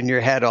going on in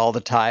your head all the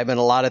time and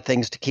a lot of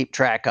things to keep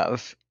track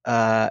of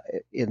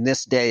in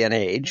this day and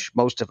age.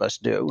 Most of us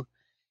do.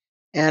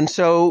 And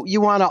so you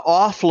want to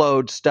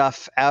offload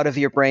stuff out of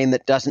your brain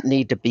that doesn't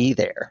need to be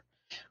there.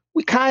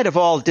 We kind of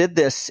all did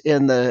this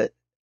in the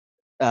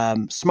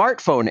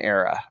smartphone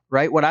era,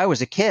 right? When I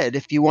was a kid,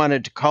 if you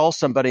wanted to call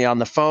somebody on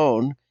the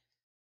phone,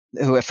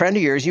 a friend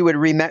of yours, you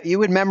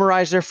would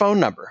memorize their phone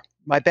number.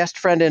 My best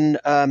friend in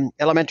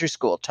elementary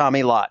school,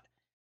 Tommy Lott,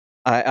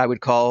 I would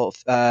call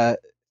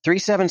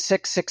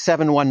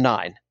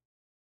 376-6719.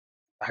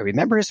 I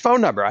remember his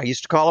phone number. I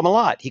used to call him a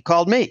lot. He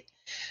called me.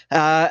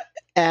 Back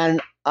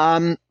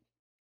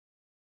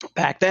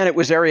then it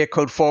was area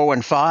code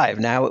 415.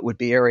 Now it would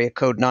be area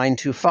code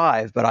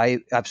 925. But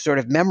I've sort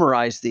of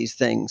memorized these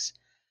things.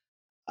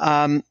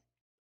 The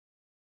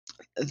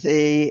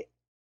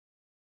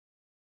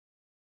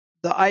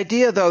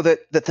idea, though, that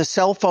the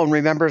cell phone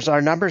remembers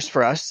our numbers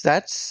for us,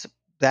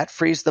 that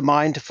frees the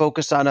mind to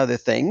focus on other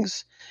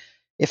things.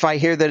 If I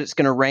hear that it's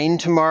going to rain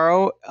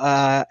tomorrow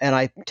and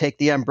I take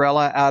the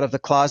umbrella out of the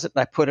closet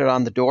and I put it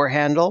on the door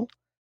handle,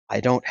 I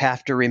don't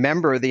have to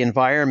remember. The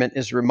environment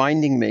is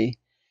reminding me.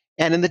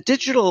 And in the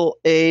digital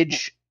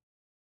age,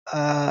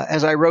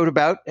 as I wrote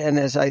about and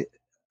as I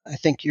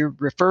think you're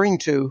referring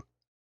to,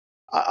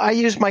 I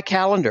use my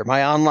calendar,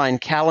 my online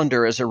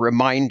calendar, as a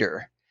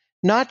reminder,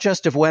 not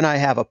just of when I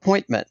have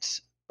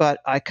appointments, but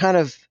I kind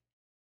of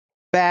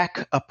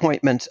back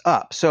appointments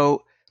up.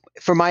 So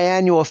for my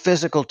annual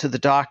physical to the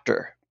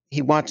doctor,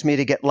 he wants me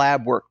to get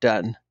lab work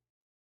done.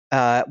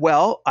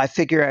 Well, I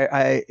figure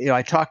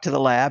I talk to the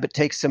lab. It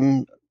takes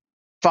them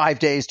 5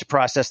 days to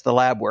process the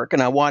lab work,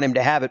 and I want him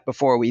to have it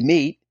before we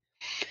meet.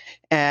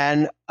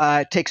 And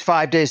it takes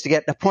 5 days to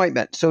get an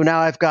appointment. So now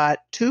I've got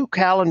 2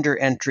 calendar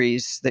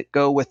entries that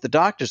go with the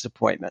doctor's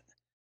appointment.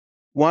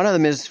 One of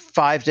them is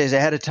 5 days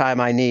ahead of time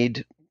I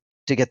need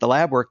to get the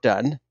lab work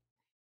done.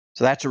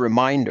 So that's a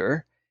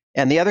reminder.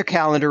 And the other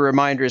calendar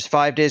reminder is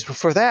 5 days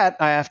before that,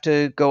 I have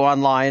to go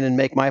online and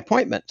make my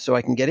appointment so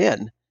I can get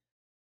in.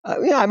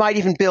 I might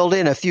even build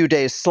in a few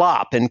days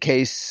slop in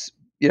case,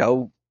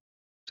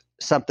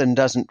 something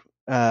doesn't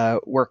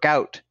work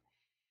out.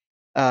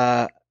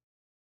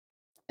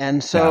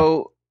 And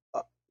so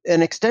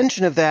an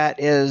extension of that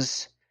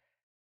is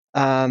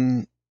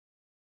I've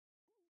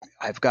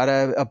got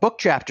a book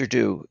chapter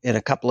due in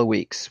a couple of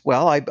weeks.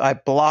 Well, I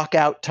block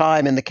out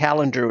time in the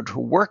calendar to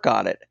work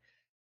on it.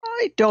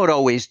 I don't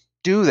always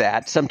do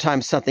that.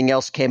 Sometimes something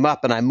else came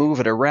up and I move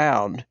it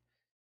around.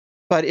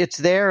 But it's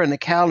there in the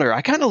calendar.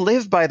 I kind of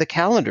live by the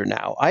calendar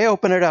now. I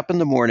open it up in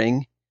the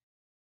morning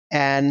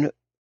and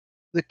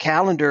the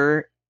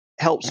calendar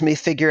helps me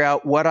figure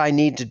out what I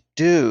need to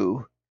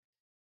do.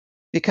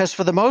 Because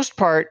for the most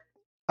part,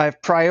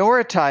 I've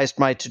prioritized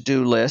my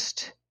to-do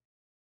list.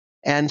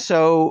 And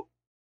so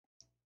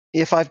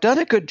if I've done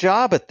a good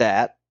job at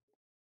that,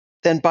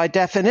 then by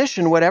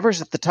definition,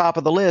 whatever's at the top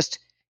of the list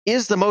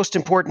is the most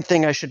important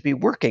thing I should be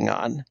working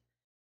on.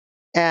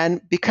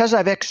 And because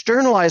I've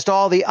externalized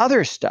all the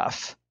other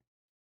stuff,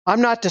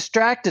 I'm not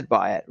distracted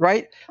by it,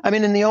 right? I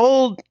mean, in the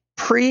old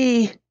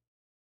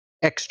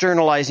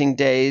pre-externalizing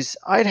days,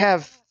 I'd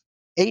have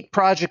 8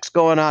 projects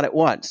going on at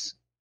once.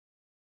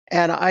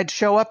 And I'd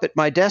show up at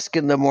my desk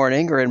in the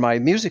morning or in my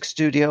music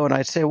studio and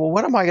I'd say, well,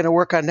 what am I going to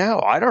work on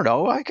now? I don't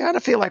know. I kind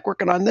of feel like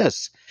working on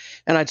this.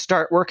 And I'd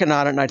start working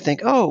on it and I'd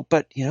think, oh,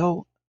 but,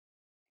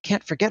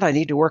 can't forget I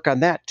need to work on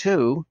that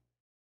too.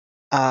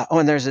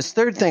 And there's this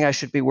third thing I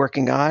should be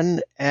working on.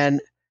 And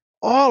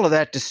all of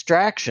that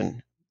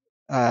distraction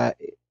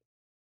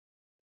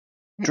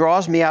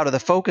draws me out of the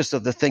focus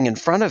of the thing in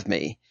front of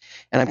me.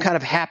 And I'm kind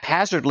of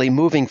haphazardly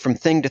moving from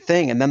thing to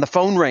thing. And then the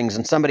phone rings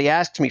and somebody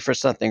asks me for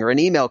something, or an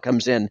email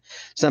comes in,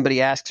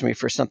 somebody asks me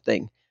for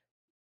something.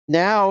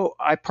 Now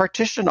I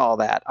partition all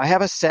that. I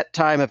have a set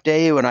time of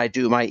day when I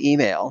do my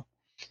email.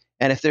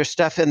 And if there's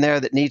stuff in there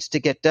that needs to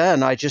get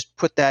done, I just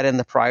put that in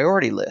the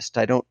priority list.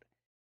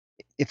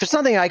 If it's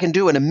something I can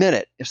do in a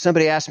minute, if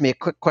somebody asks me a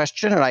quick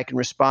question and I can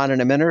respond in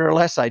a minute or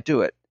less, I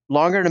do it.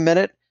 Longer than a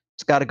minute,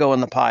 it's got to go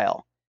in the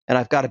pile. And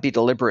I've got to be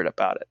deliberate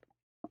about it.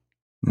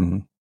 Mm-hmm.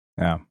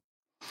 Yeah.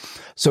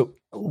 So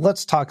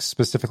let's talk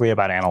specifically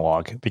about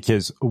analog,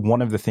 because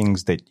one of the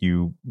things that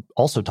you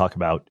also talk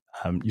about,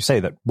 you say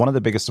that one of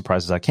the biggest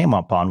surprises I came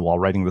up on while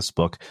writing this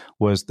book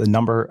was the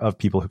number of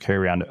people who carry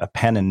around a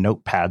pen and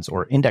notepads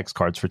or index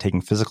cards for taking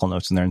physical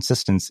notes. And their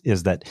insistence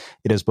is that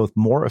it is both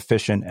more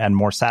efficient and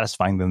more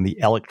satisfying than the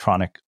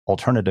electronic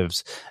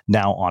alternatives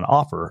now on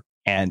offer.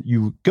 And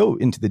you go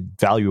into the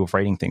value of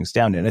writing things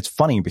down. And it's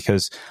funny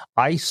because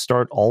I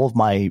start all of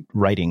my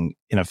writing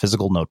in a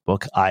physical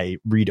notebook. I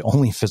read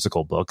only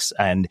physical books.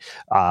 And,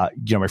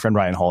 my friend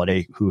Ryan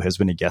Holiday, who has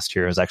been a guest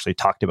here, has actually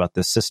talked about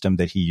this system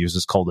that he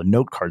uses called the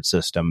note card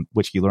system,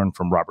 which he learned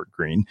from Robert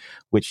Greene,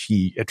 which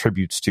he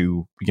attributes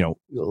to,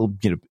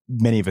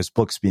 many of his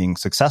books being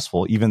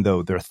successful, even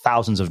though there are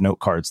thousands of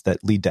note cards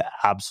that lead to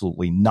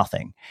absolutely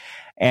nothing.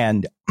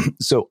 And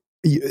so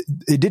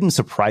it didn't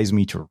surprise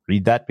me to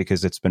read that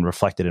because it's been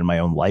reflected in my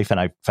own life. And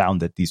I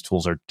found that these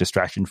tools are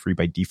distraction free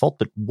by default.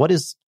 But what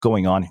is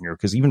going on here?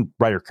 Because even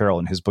Ryder Carroll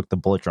in his book, The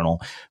Bullet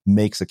Journal,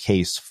 makes a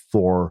case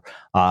for,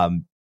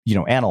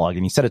 analog.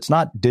 And he said it's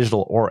not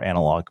digital or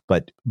analog,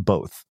 but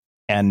both.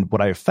 And what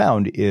I have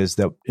found is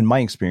that in my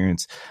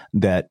experience,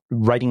 that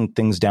writing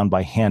things down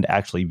by hand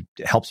actually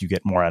helps you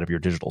get more out of your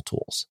digital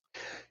tools.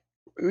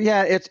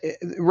 Yeah,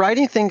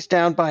 writing things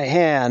down by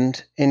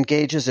hand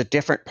engages a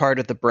different part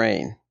of the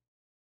brain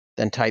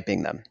than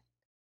typing them.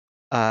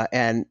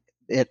 And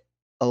it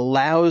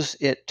allows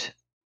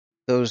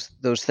those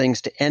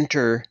things to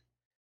enter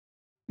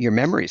your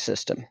memory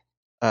system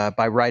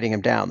by writing them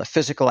down, the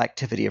physical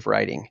activity of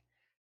writing.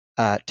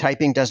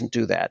 Typing doesn't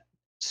do that.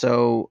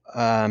 So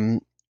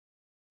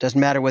doesn't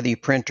matter whether you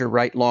print or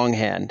write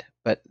longhand,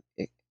 but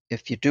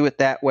if you do it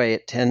that way,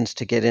 it tends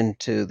to get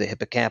into the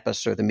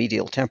hippocampus or the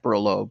medial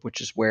temporal lobe, which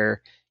is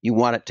where you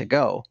want it to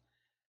go.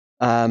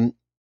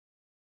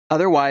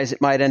 Otherwise,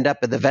 it might end up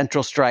at the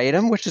ventral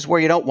striatum, which is where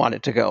you don't want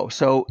it to go.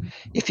 So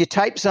if you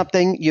type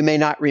something, you may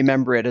not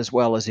remember it as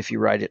well as if you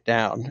write it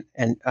down.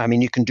 And I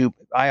mean,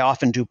 I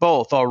often do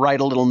both. I'll write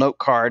a little note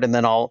card and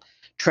then I'll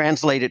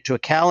translate it to a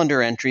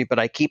calendar entry, but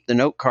I keep the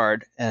note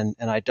card and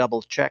I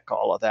double check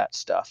all of that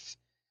stuff.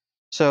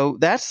 So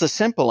that's the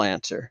simple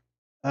answer.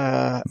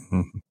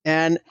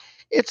 And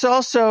it's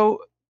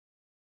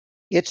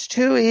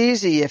too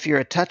easy if you're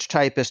a touch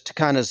typist to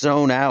kind of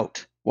zone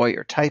out while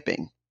you're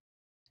typing.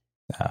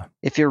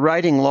 If you're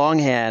writing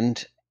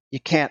longhand, you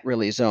can't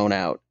really zone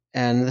out.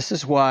 And this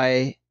is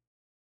why,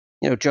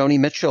 Joni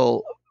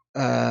Mitchell,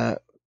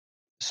 songwriter,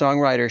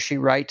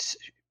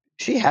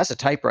 she has a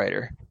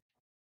typewriter,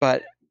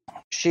 but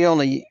she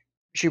only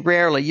she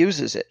rarely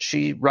uses it.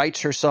 She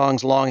writes her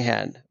songs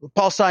longhand.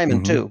 Paul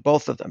Simon too,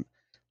 both of them.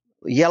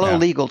 Yellow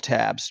legal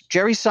tabs.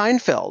 Jerry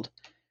Seinfeld,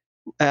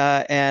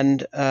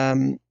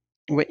 when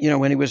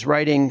he was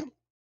writing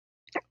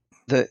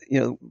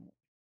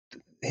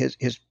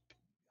his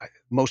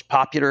most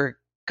popular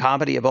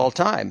comedy of all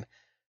time,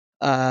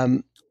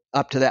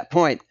 up to that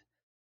point,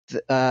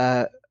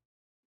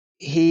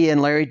 he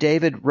and Larry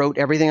David wrote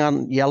everything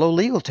on yellow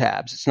legal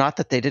tabs. It's not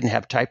that they didn't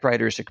have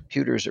typewriters or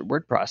computers or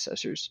word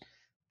processors.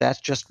 That's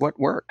just what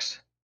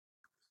works.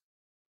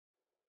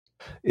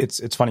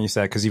 It's funny you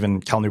said, because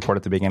even Cal Newport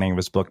at the beginning of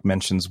his book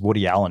mentions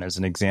Woody Allen as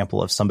an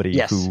example of somebody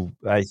who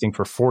I think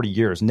for 40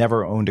 years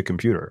never owned a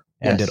computer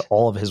and did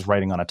all of his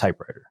writing on a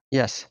typewriter.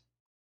 Yes.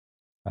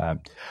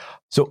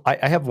 So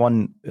I have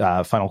one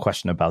final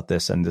question about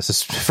this, and this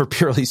is for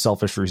purely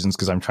selfish reasons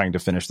because I'm trying to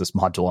finish this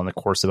module on the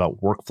course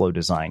about workflow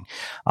design.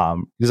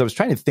 Because I was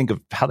trying to think of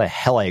how the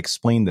hell I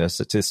explain this.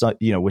 It's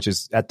which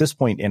is at this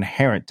point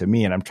inherent to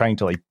me, and I'm trying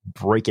to like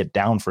break it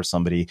down for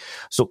somebody.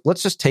 So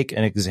let's just take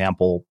an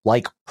example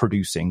like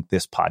producing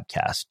this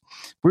podcast.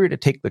 If we were to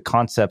take the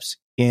concepts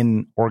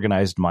in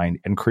Organized Mind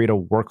and create a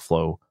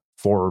workflow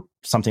for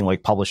something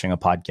like publishing a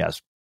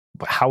podcast,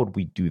 how would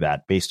we do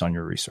that based on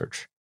your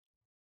research?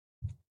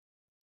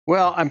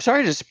 Well, I'm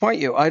sorry to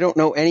disappoint you. I don't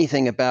know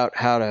anything about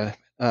how to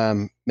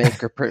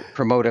make or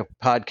promote a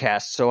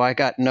podcast, so I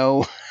got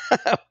no.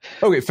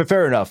 Okay,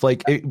 fair enough.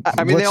 Like,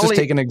 let's just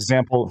take an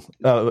example,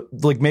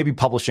 like maybe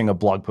publishing a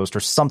blog post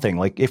or something.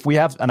 Like, if we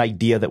have an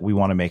idea that we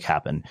want to make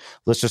happen,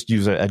 let's just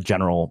use a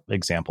general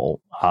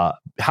example.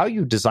 How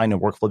you design a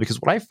workflow, because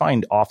what I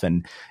find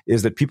often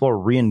is that people are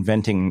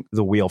reinventing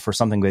the wheel for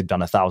something they've done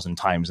 1,000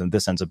 times, and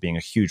this ends up being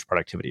a huge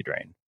productivity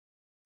drain.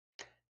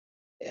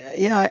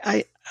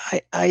 Yeah,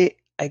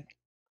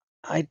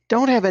 I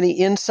don't have any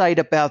insight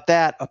about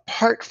that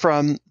apart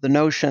from the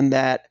notion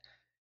that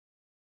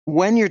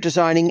when you're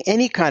designing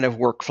any kind of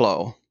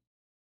workflow,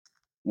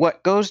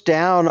 what goes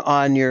down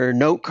on your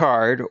note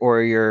card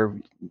or your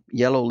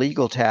yellow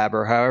legal tab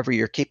or however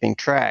you're keeping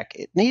track,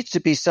 it needs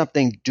to be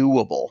something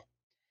doable.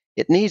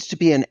 It needs to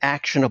be an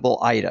actionable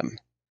item.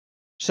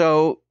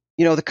 So,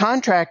 the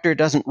contractor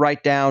doesn't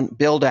write down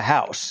build a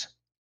house.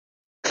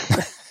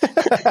 And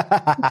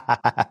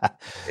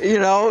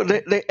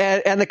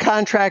the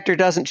contractor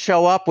doesn't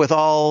show up with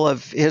all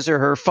of his or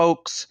her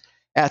folks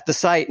at the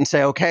site and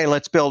say, "Okay,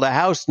 let's build a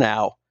house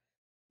now."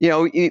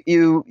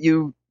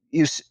 You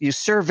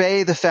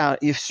survey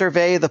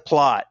the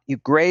plot, you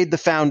grade the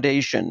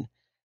foundation.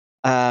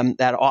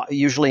 That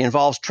usually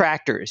involves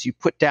tractors. You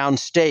put down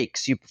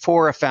stakes. You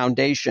pour a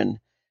foundation.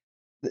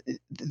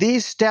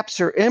 These steps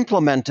are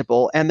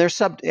implementable, and they're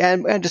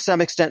and to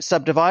some extent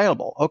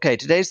subdividable. Okay,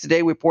 today's the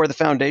day we pour the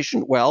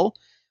foundation. Well,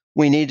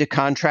 we need to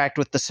contract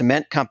with the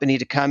cement company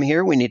to come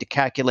here. We need to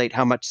calculate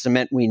how much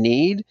cement we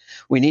need.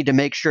 We need to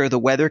make sure the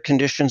weather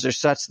conditions are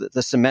such that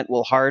the cement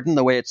will harden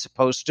the way it's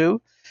supposed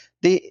to.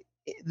 The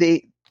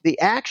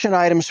action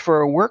items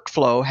for a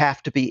workflow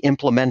have to be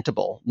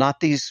implementable, not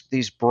these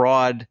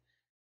broad,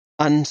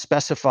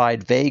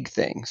 unspecified, vague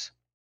things.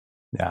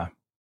 Yeah.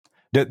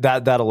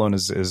 That alone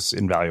is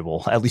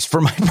invaluable, at least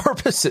for my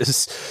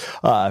purposes.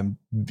 Well,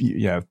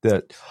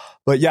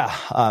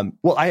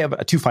 I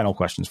have 2 final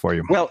questions for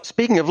you. Well,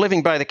 speaking of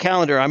living by the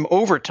calendar, I'm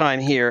overtime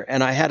here,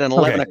 and I had an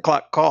 11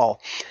 o'clock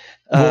call.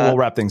 We'll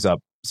wrap things up.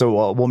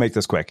 So we'll make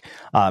this quick.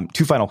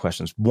 2 final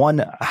questions.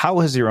 One, how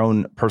has your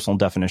own personal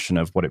definition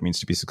of what it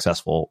means to be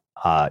successful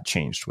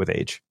changed with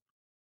age?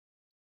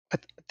 I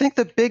think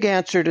the big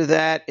answer to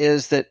that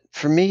is that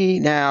for me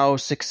now,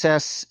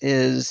 success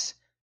is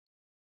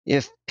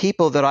if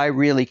people that I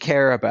really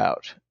care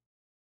about,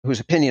 whose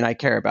opinion I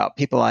care about,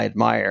 people I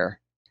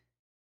admire,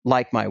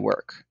 like my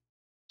work.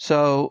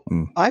 So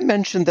I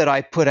mentioned that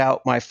I put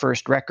out my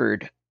first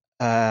record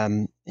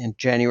in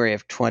January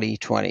of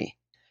 2020.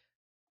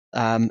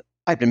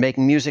 I've been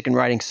making music and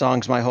writing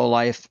songs my whole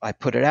life. I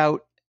put it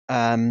out.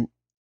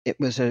 It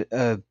was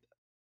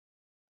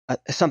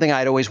something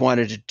I'd always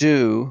wanted to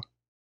do.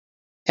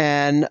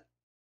 And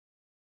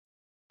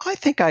I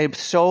think I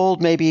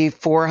sold maybe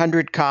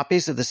 400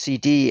 copies of the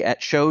CD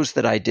at shows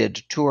that I did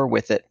to tour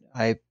with it.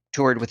 I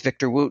toured with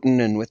Victor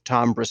Wooten and with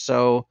Tom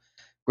Brosseau,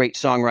 great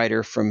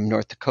songwriter from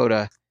North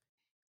Dakota.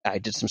 I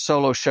did some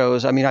solo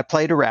shows. I mean, I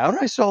played around.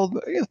 I sold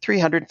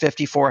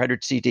 350,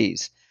 400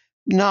 CDs.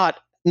 Not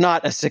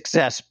a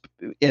success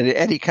in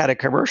any kind of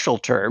commercial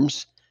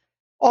terms,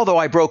 although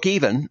I broke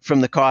even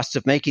from the cost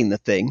of making the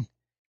thing.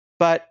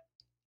 But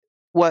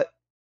what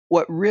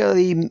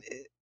really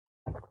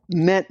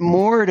meant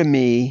more to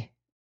me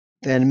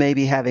than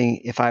maybe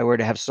if I were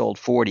to have sold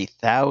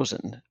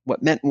 40,000,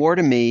 what meant more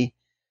to me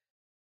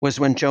was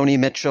when Joni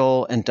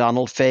Mitchell and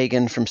Donald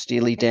Fagen from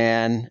Steely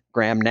Dan,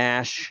 Graham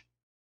Nash,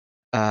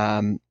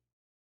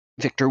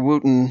 Victor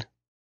Wooten,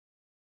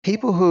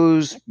 people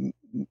whose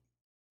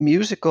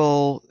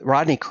musical,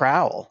 Rodney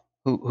Crowell,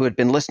 who had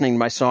been listening to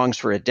my songs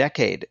for a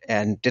decade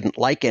and didn't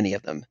like any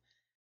of them,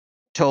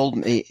 told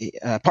me,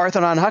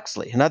 Parthenon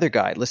Huxley, another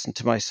guy, listened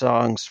to my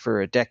songs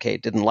for a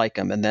decade, didn't like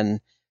them, and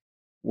then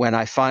when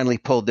I finally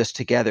pulled this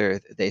together,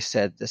 they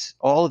said this.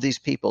 All of these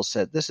people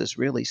said this is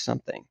really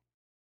something.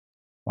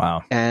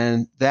 Wow.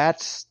 And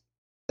that's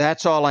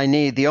all I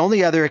need. The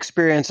only other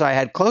experience I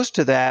had close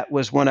to that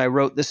was when I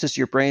wrote "This Is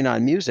Your Brain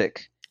on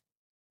Music,"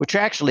 which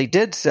actually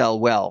did sell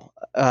well.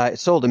 It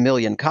sold 1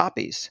 million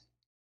copies,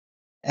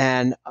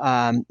 and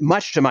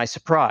much to my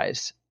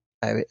surprise,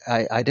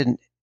 I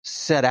didn't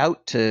set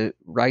out to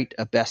write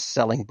a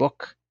best-selling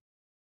book.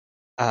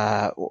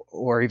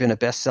 Or even a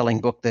best-selling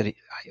book that it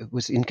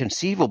was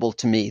inconceivable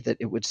to me that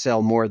it would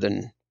sell more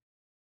than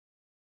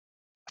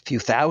a few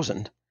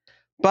thousand.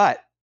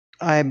 But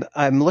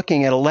I'm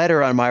looking at a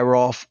letter on my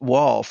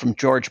wall from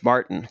George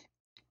Martin,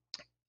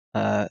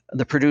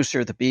 the producer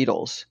of the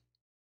Beatles,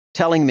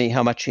 telling me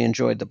how much he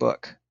enjoyed the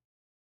book.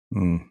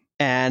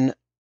 And,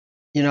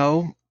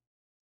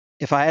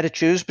 if I had to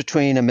choose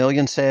between 1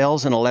 million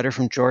sales and a letter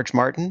from George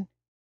Martin,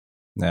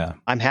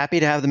 I'm happy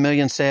to have the 1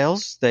 million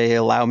sales. They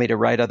allow me to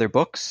write other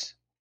books.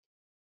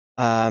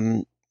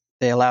 They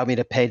allow me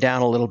to pay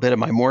down a little bit of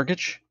my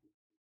mortgage.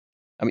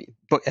 I mean,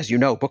 as you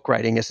know, book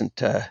writing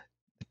isn't a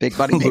big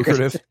money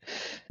maker.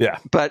 Yeah.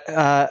 But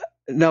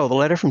no, the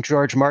letter from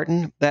George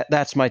Martin,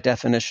 that's my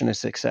definition of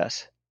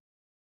success.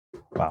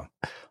 Wow.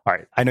 All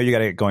right. I know you got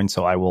to get going,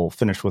 so I will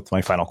finish with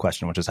my final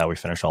question, which is how we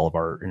finish all of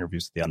our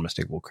interviews with the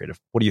Unmistakable Creative.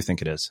 What do you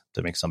think it is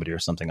to make somebody or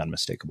something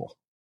unmistakable?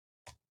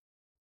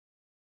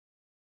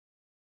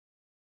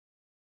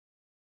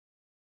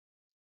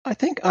 I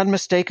think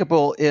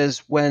unmistakable is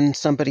when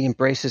somebody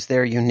embraces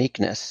their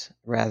uniqueness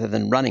rather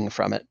than running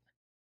from it.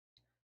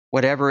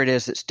 Whatever it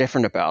is that's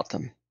different about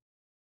them.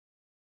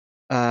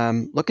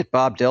 Look at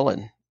Bob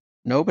Dylan.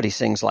 Nobody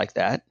sings like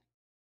that.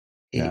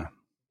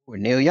 Or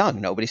Neil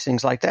Young. Nobody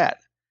sings like that.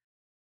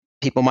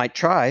 People might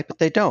try, but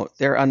they don't.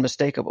 They're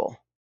unmistakable.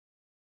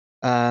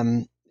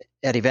 Eddie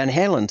Van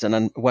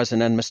Halen was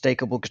an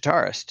unmistakable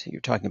guitarist.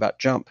 You're talking about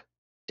Jump.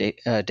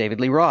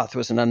 David Lee Roth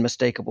was an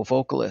unmistakable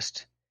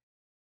vocalist.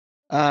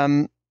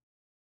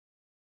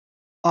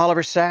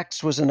 Oliver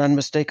Sacks was an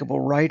unmistakable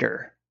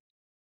writer.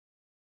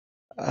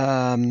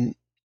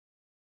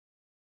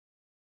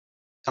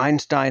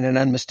 Einstein, an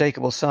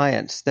unmistakable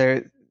scientist.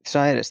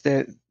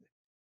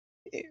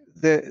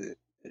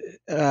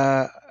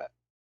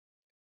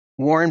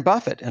 Warren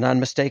Buffett, an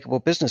unmistakable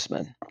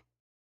businessman.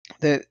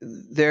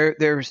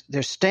 Their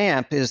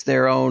stamp is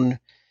their own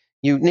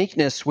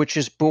uniqueness, which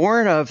is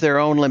born of their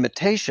own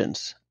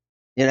limitations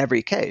in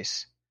every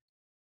case.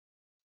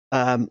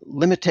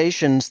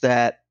 Limitations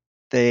that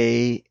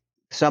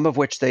some of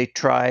which they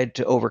tried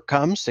to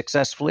overcome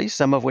successfully,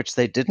 some of which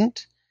they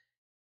didn't.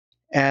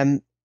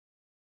 And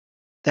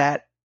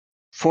that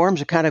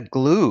forms a kind of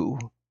glue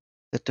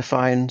that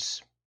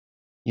defines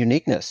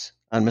uniqueness,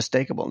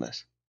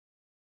 unmistakableness.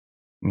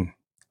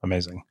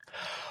 Amazing.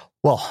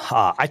 Well,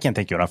 I can't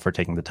thank you enough for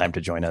taking the time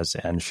to join us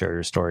and share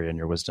your story and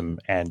your wisdom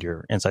and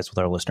your insights with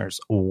our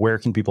listeners. Where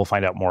can people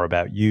find out more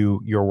about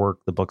you, your work,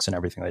 the books, and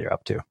everything that you're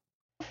up to?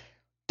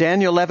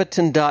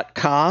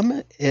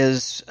 DanielLevitin.com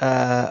is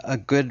a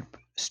good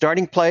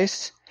starting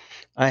place.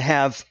 I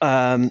have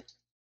a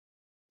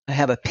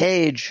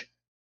page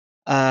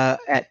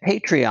at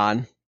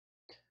Patreon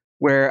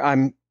where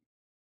I'm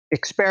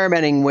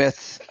experimenting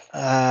with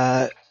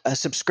a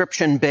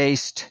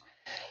subscription-based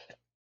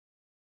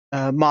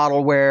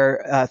model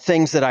where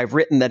things that I've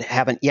written that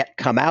haven't yet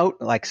come out,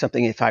 like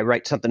if I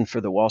write something for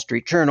the Wall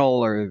Street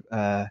Journal or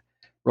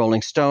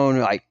Rolling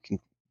Stone, I can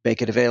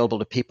make it available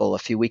to people a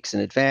few weeks in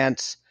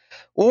advance.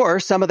 Or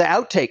some of the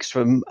outtakes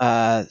from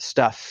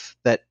stuff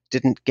that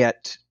didn't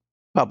get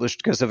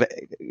published because of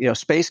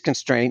space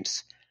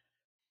constraints,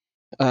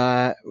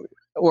 or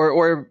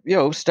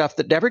stuff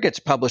that never gets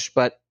published,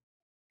 but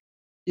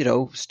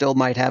still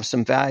might have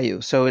some value.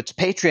 So it's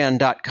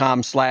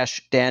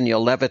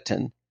patreon.com/Daniel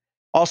Levitin.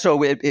 Also,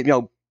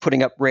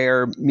 putting up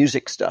rare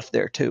music stuff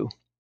there too.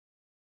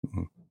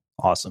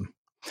 Awesome.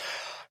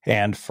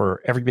 And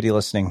for everybody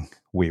listening,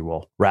 we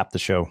will wrap the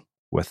show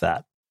with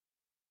that.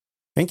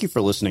 Thank you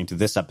for listening to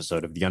this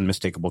episode of the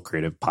Unmistakable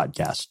Creative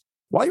Podcast.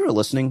 While you were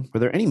listening, were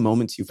there any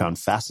moments you found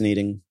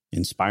fascinating,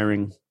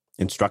 inspiring,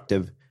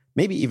 instructive,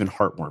 maybe even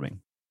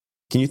heartwarming?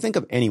 Can you think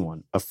of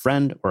anyone, a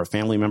friend or a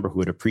family member who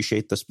would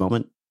appreciate this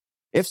moment?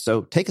 If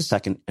so, take a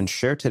second and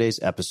share today's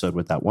episode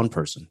with that one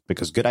person,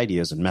 because good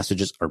ideas and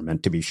messages are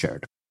meant to be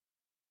shared.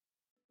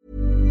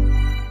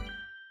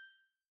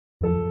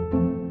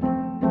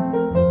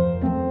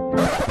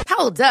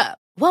 Hold up.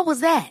 What was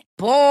that?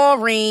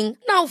 Boring.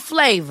 No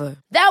flavor.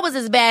 That was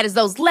as bad as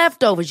those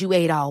leftovers you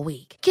ate all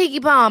week.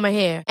 Keke Palmer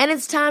here. And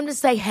it's time to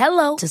say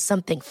hello to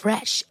something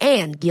fresh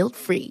and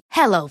guilt-free.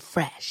 Hello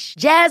Fresh.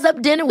 Jazz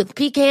up dinner with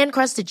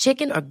pecan-crusted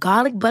chicken or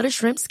garlic butter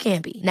shrimp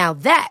scampi. Now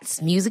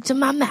that's music to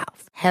my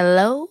mouth.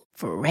 Hello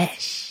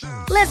Fresh.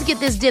 Let's get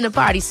this dinner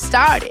party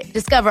started.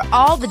 Discover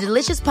all the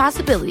delicious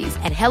possibilities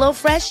at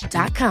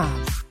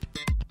HelloFresh.com.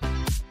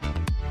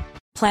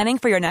 Planning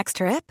for your next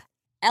trip?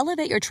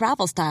 Elevate your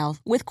travel style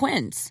with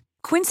Quince.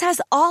 Quince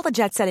has all the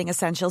jet-setting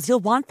essentials you'll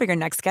want for your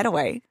next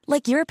getaway,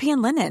 like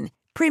European linen,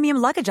 premium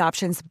luggage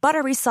options,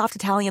 buttery soft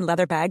Italian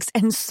leather bags,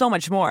 and so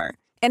much more.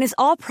 And is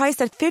all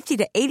priced at 50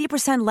 to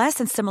 80% less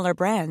than similar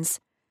brands.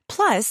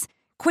 Plus,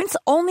 Quince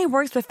only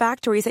works with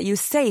factories that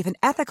use safe and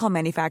ethical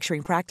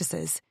manufacturing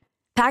practices.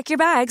 Pack your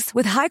bags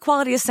with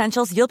high-quality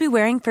essentials you'll be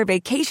wearing for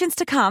vacations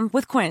to come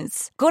with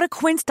Quince. Go to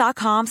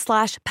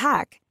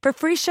quince.com/pack for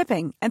free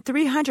shipping and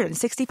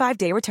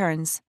 365-day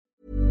returns.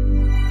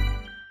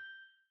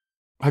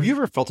 Have you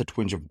ever felt a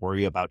twinge of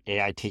worry about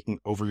AI taking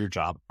over your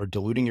job or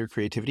diluting your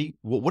creativity?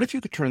 Well, what if you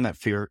could turn that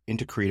fear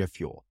into creative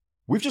fuel?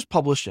 We've just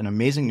published an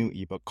amazing new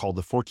ebook called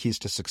The 4 Keys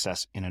to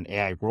Success in an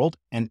AI World,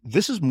 and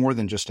this is more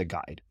than just a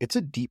guide. It's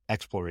a deep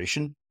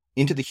exploration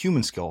into the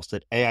human skills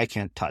that AI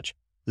can't touch,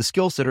 the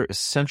skills that are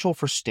essential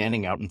for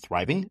standing out and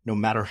thriving, no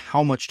matter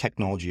how much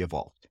technology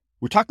evolves.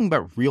 We're talking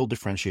about real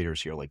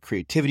differentiators here, like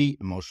creativity,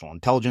 emotional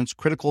intelligence,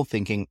 critical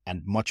thinking,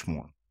 and much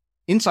more.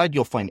 Inside,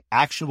 you'll find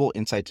actionable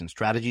insights and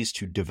strategies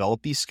to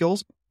develop these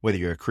skills, whether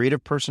you're a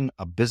creative person,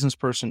 a business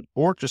person,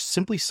 or just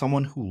simply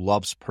someone who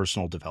loves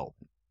personal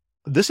development.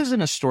 This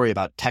isn't a story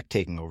about tech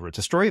taking over. It's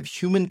a story of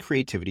human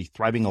creativity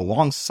thriving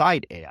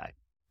alongside AI.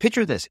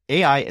 Picture this,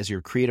 AI as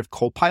your creative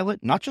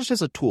co-pilot, not just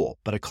as a tool,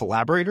 but a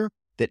collaborator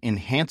that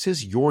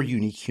enhances your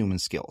unique human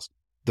skills.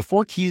 The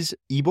 4 Keys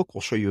ebook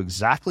will show you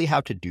exactly how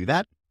to do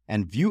that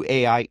and view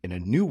AI in a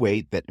new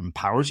way that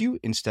empowers you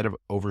instead of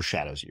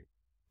overshadows you.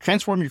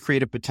 Transform your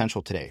creative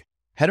potential today.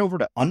 Head over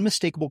to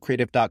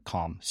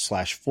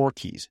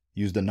unmistakablecreative.com/4keys.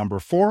 Use the number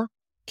 4,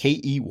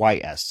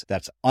 KEYS.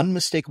 That's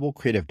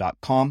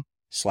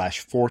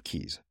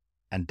unmistakablecreative.com/4keys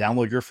and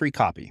download your free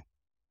copy.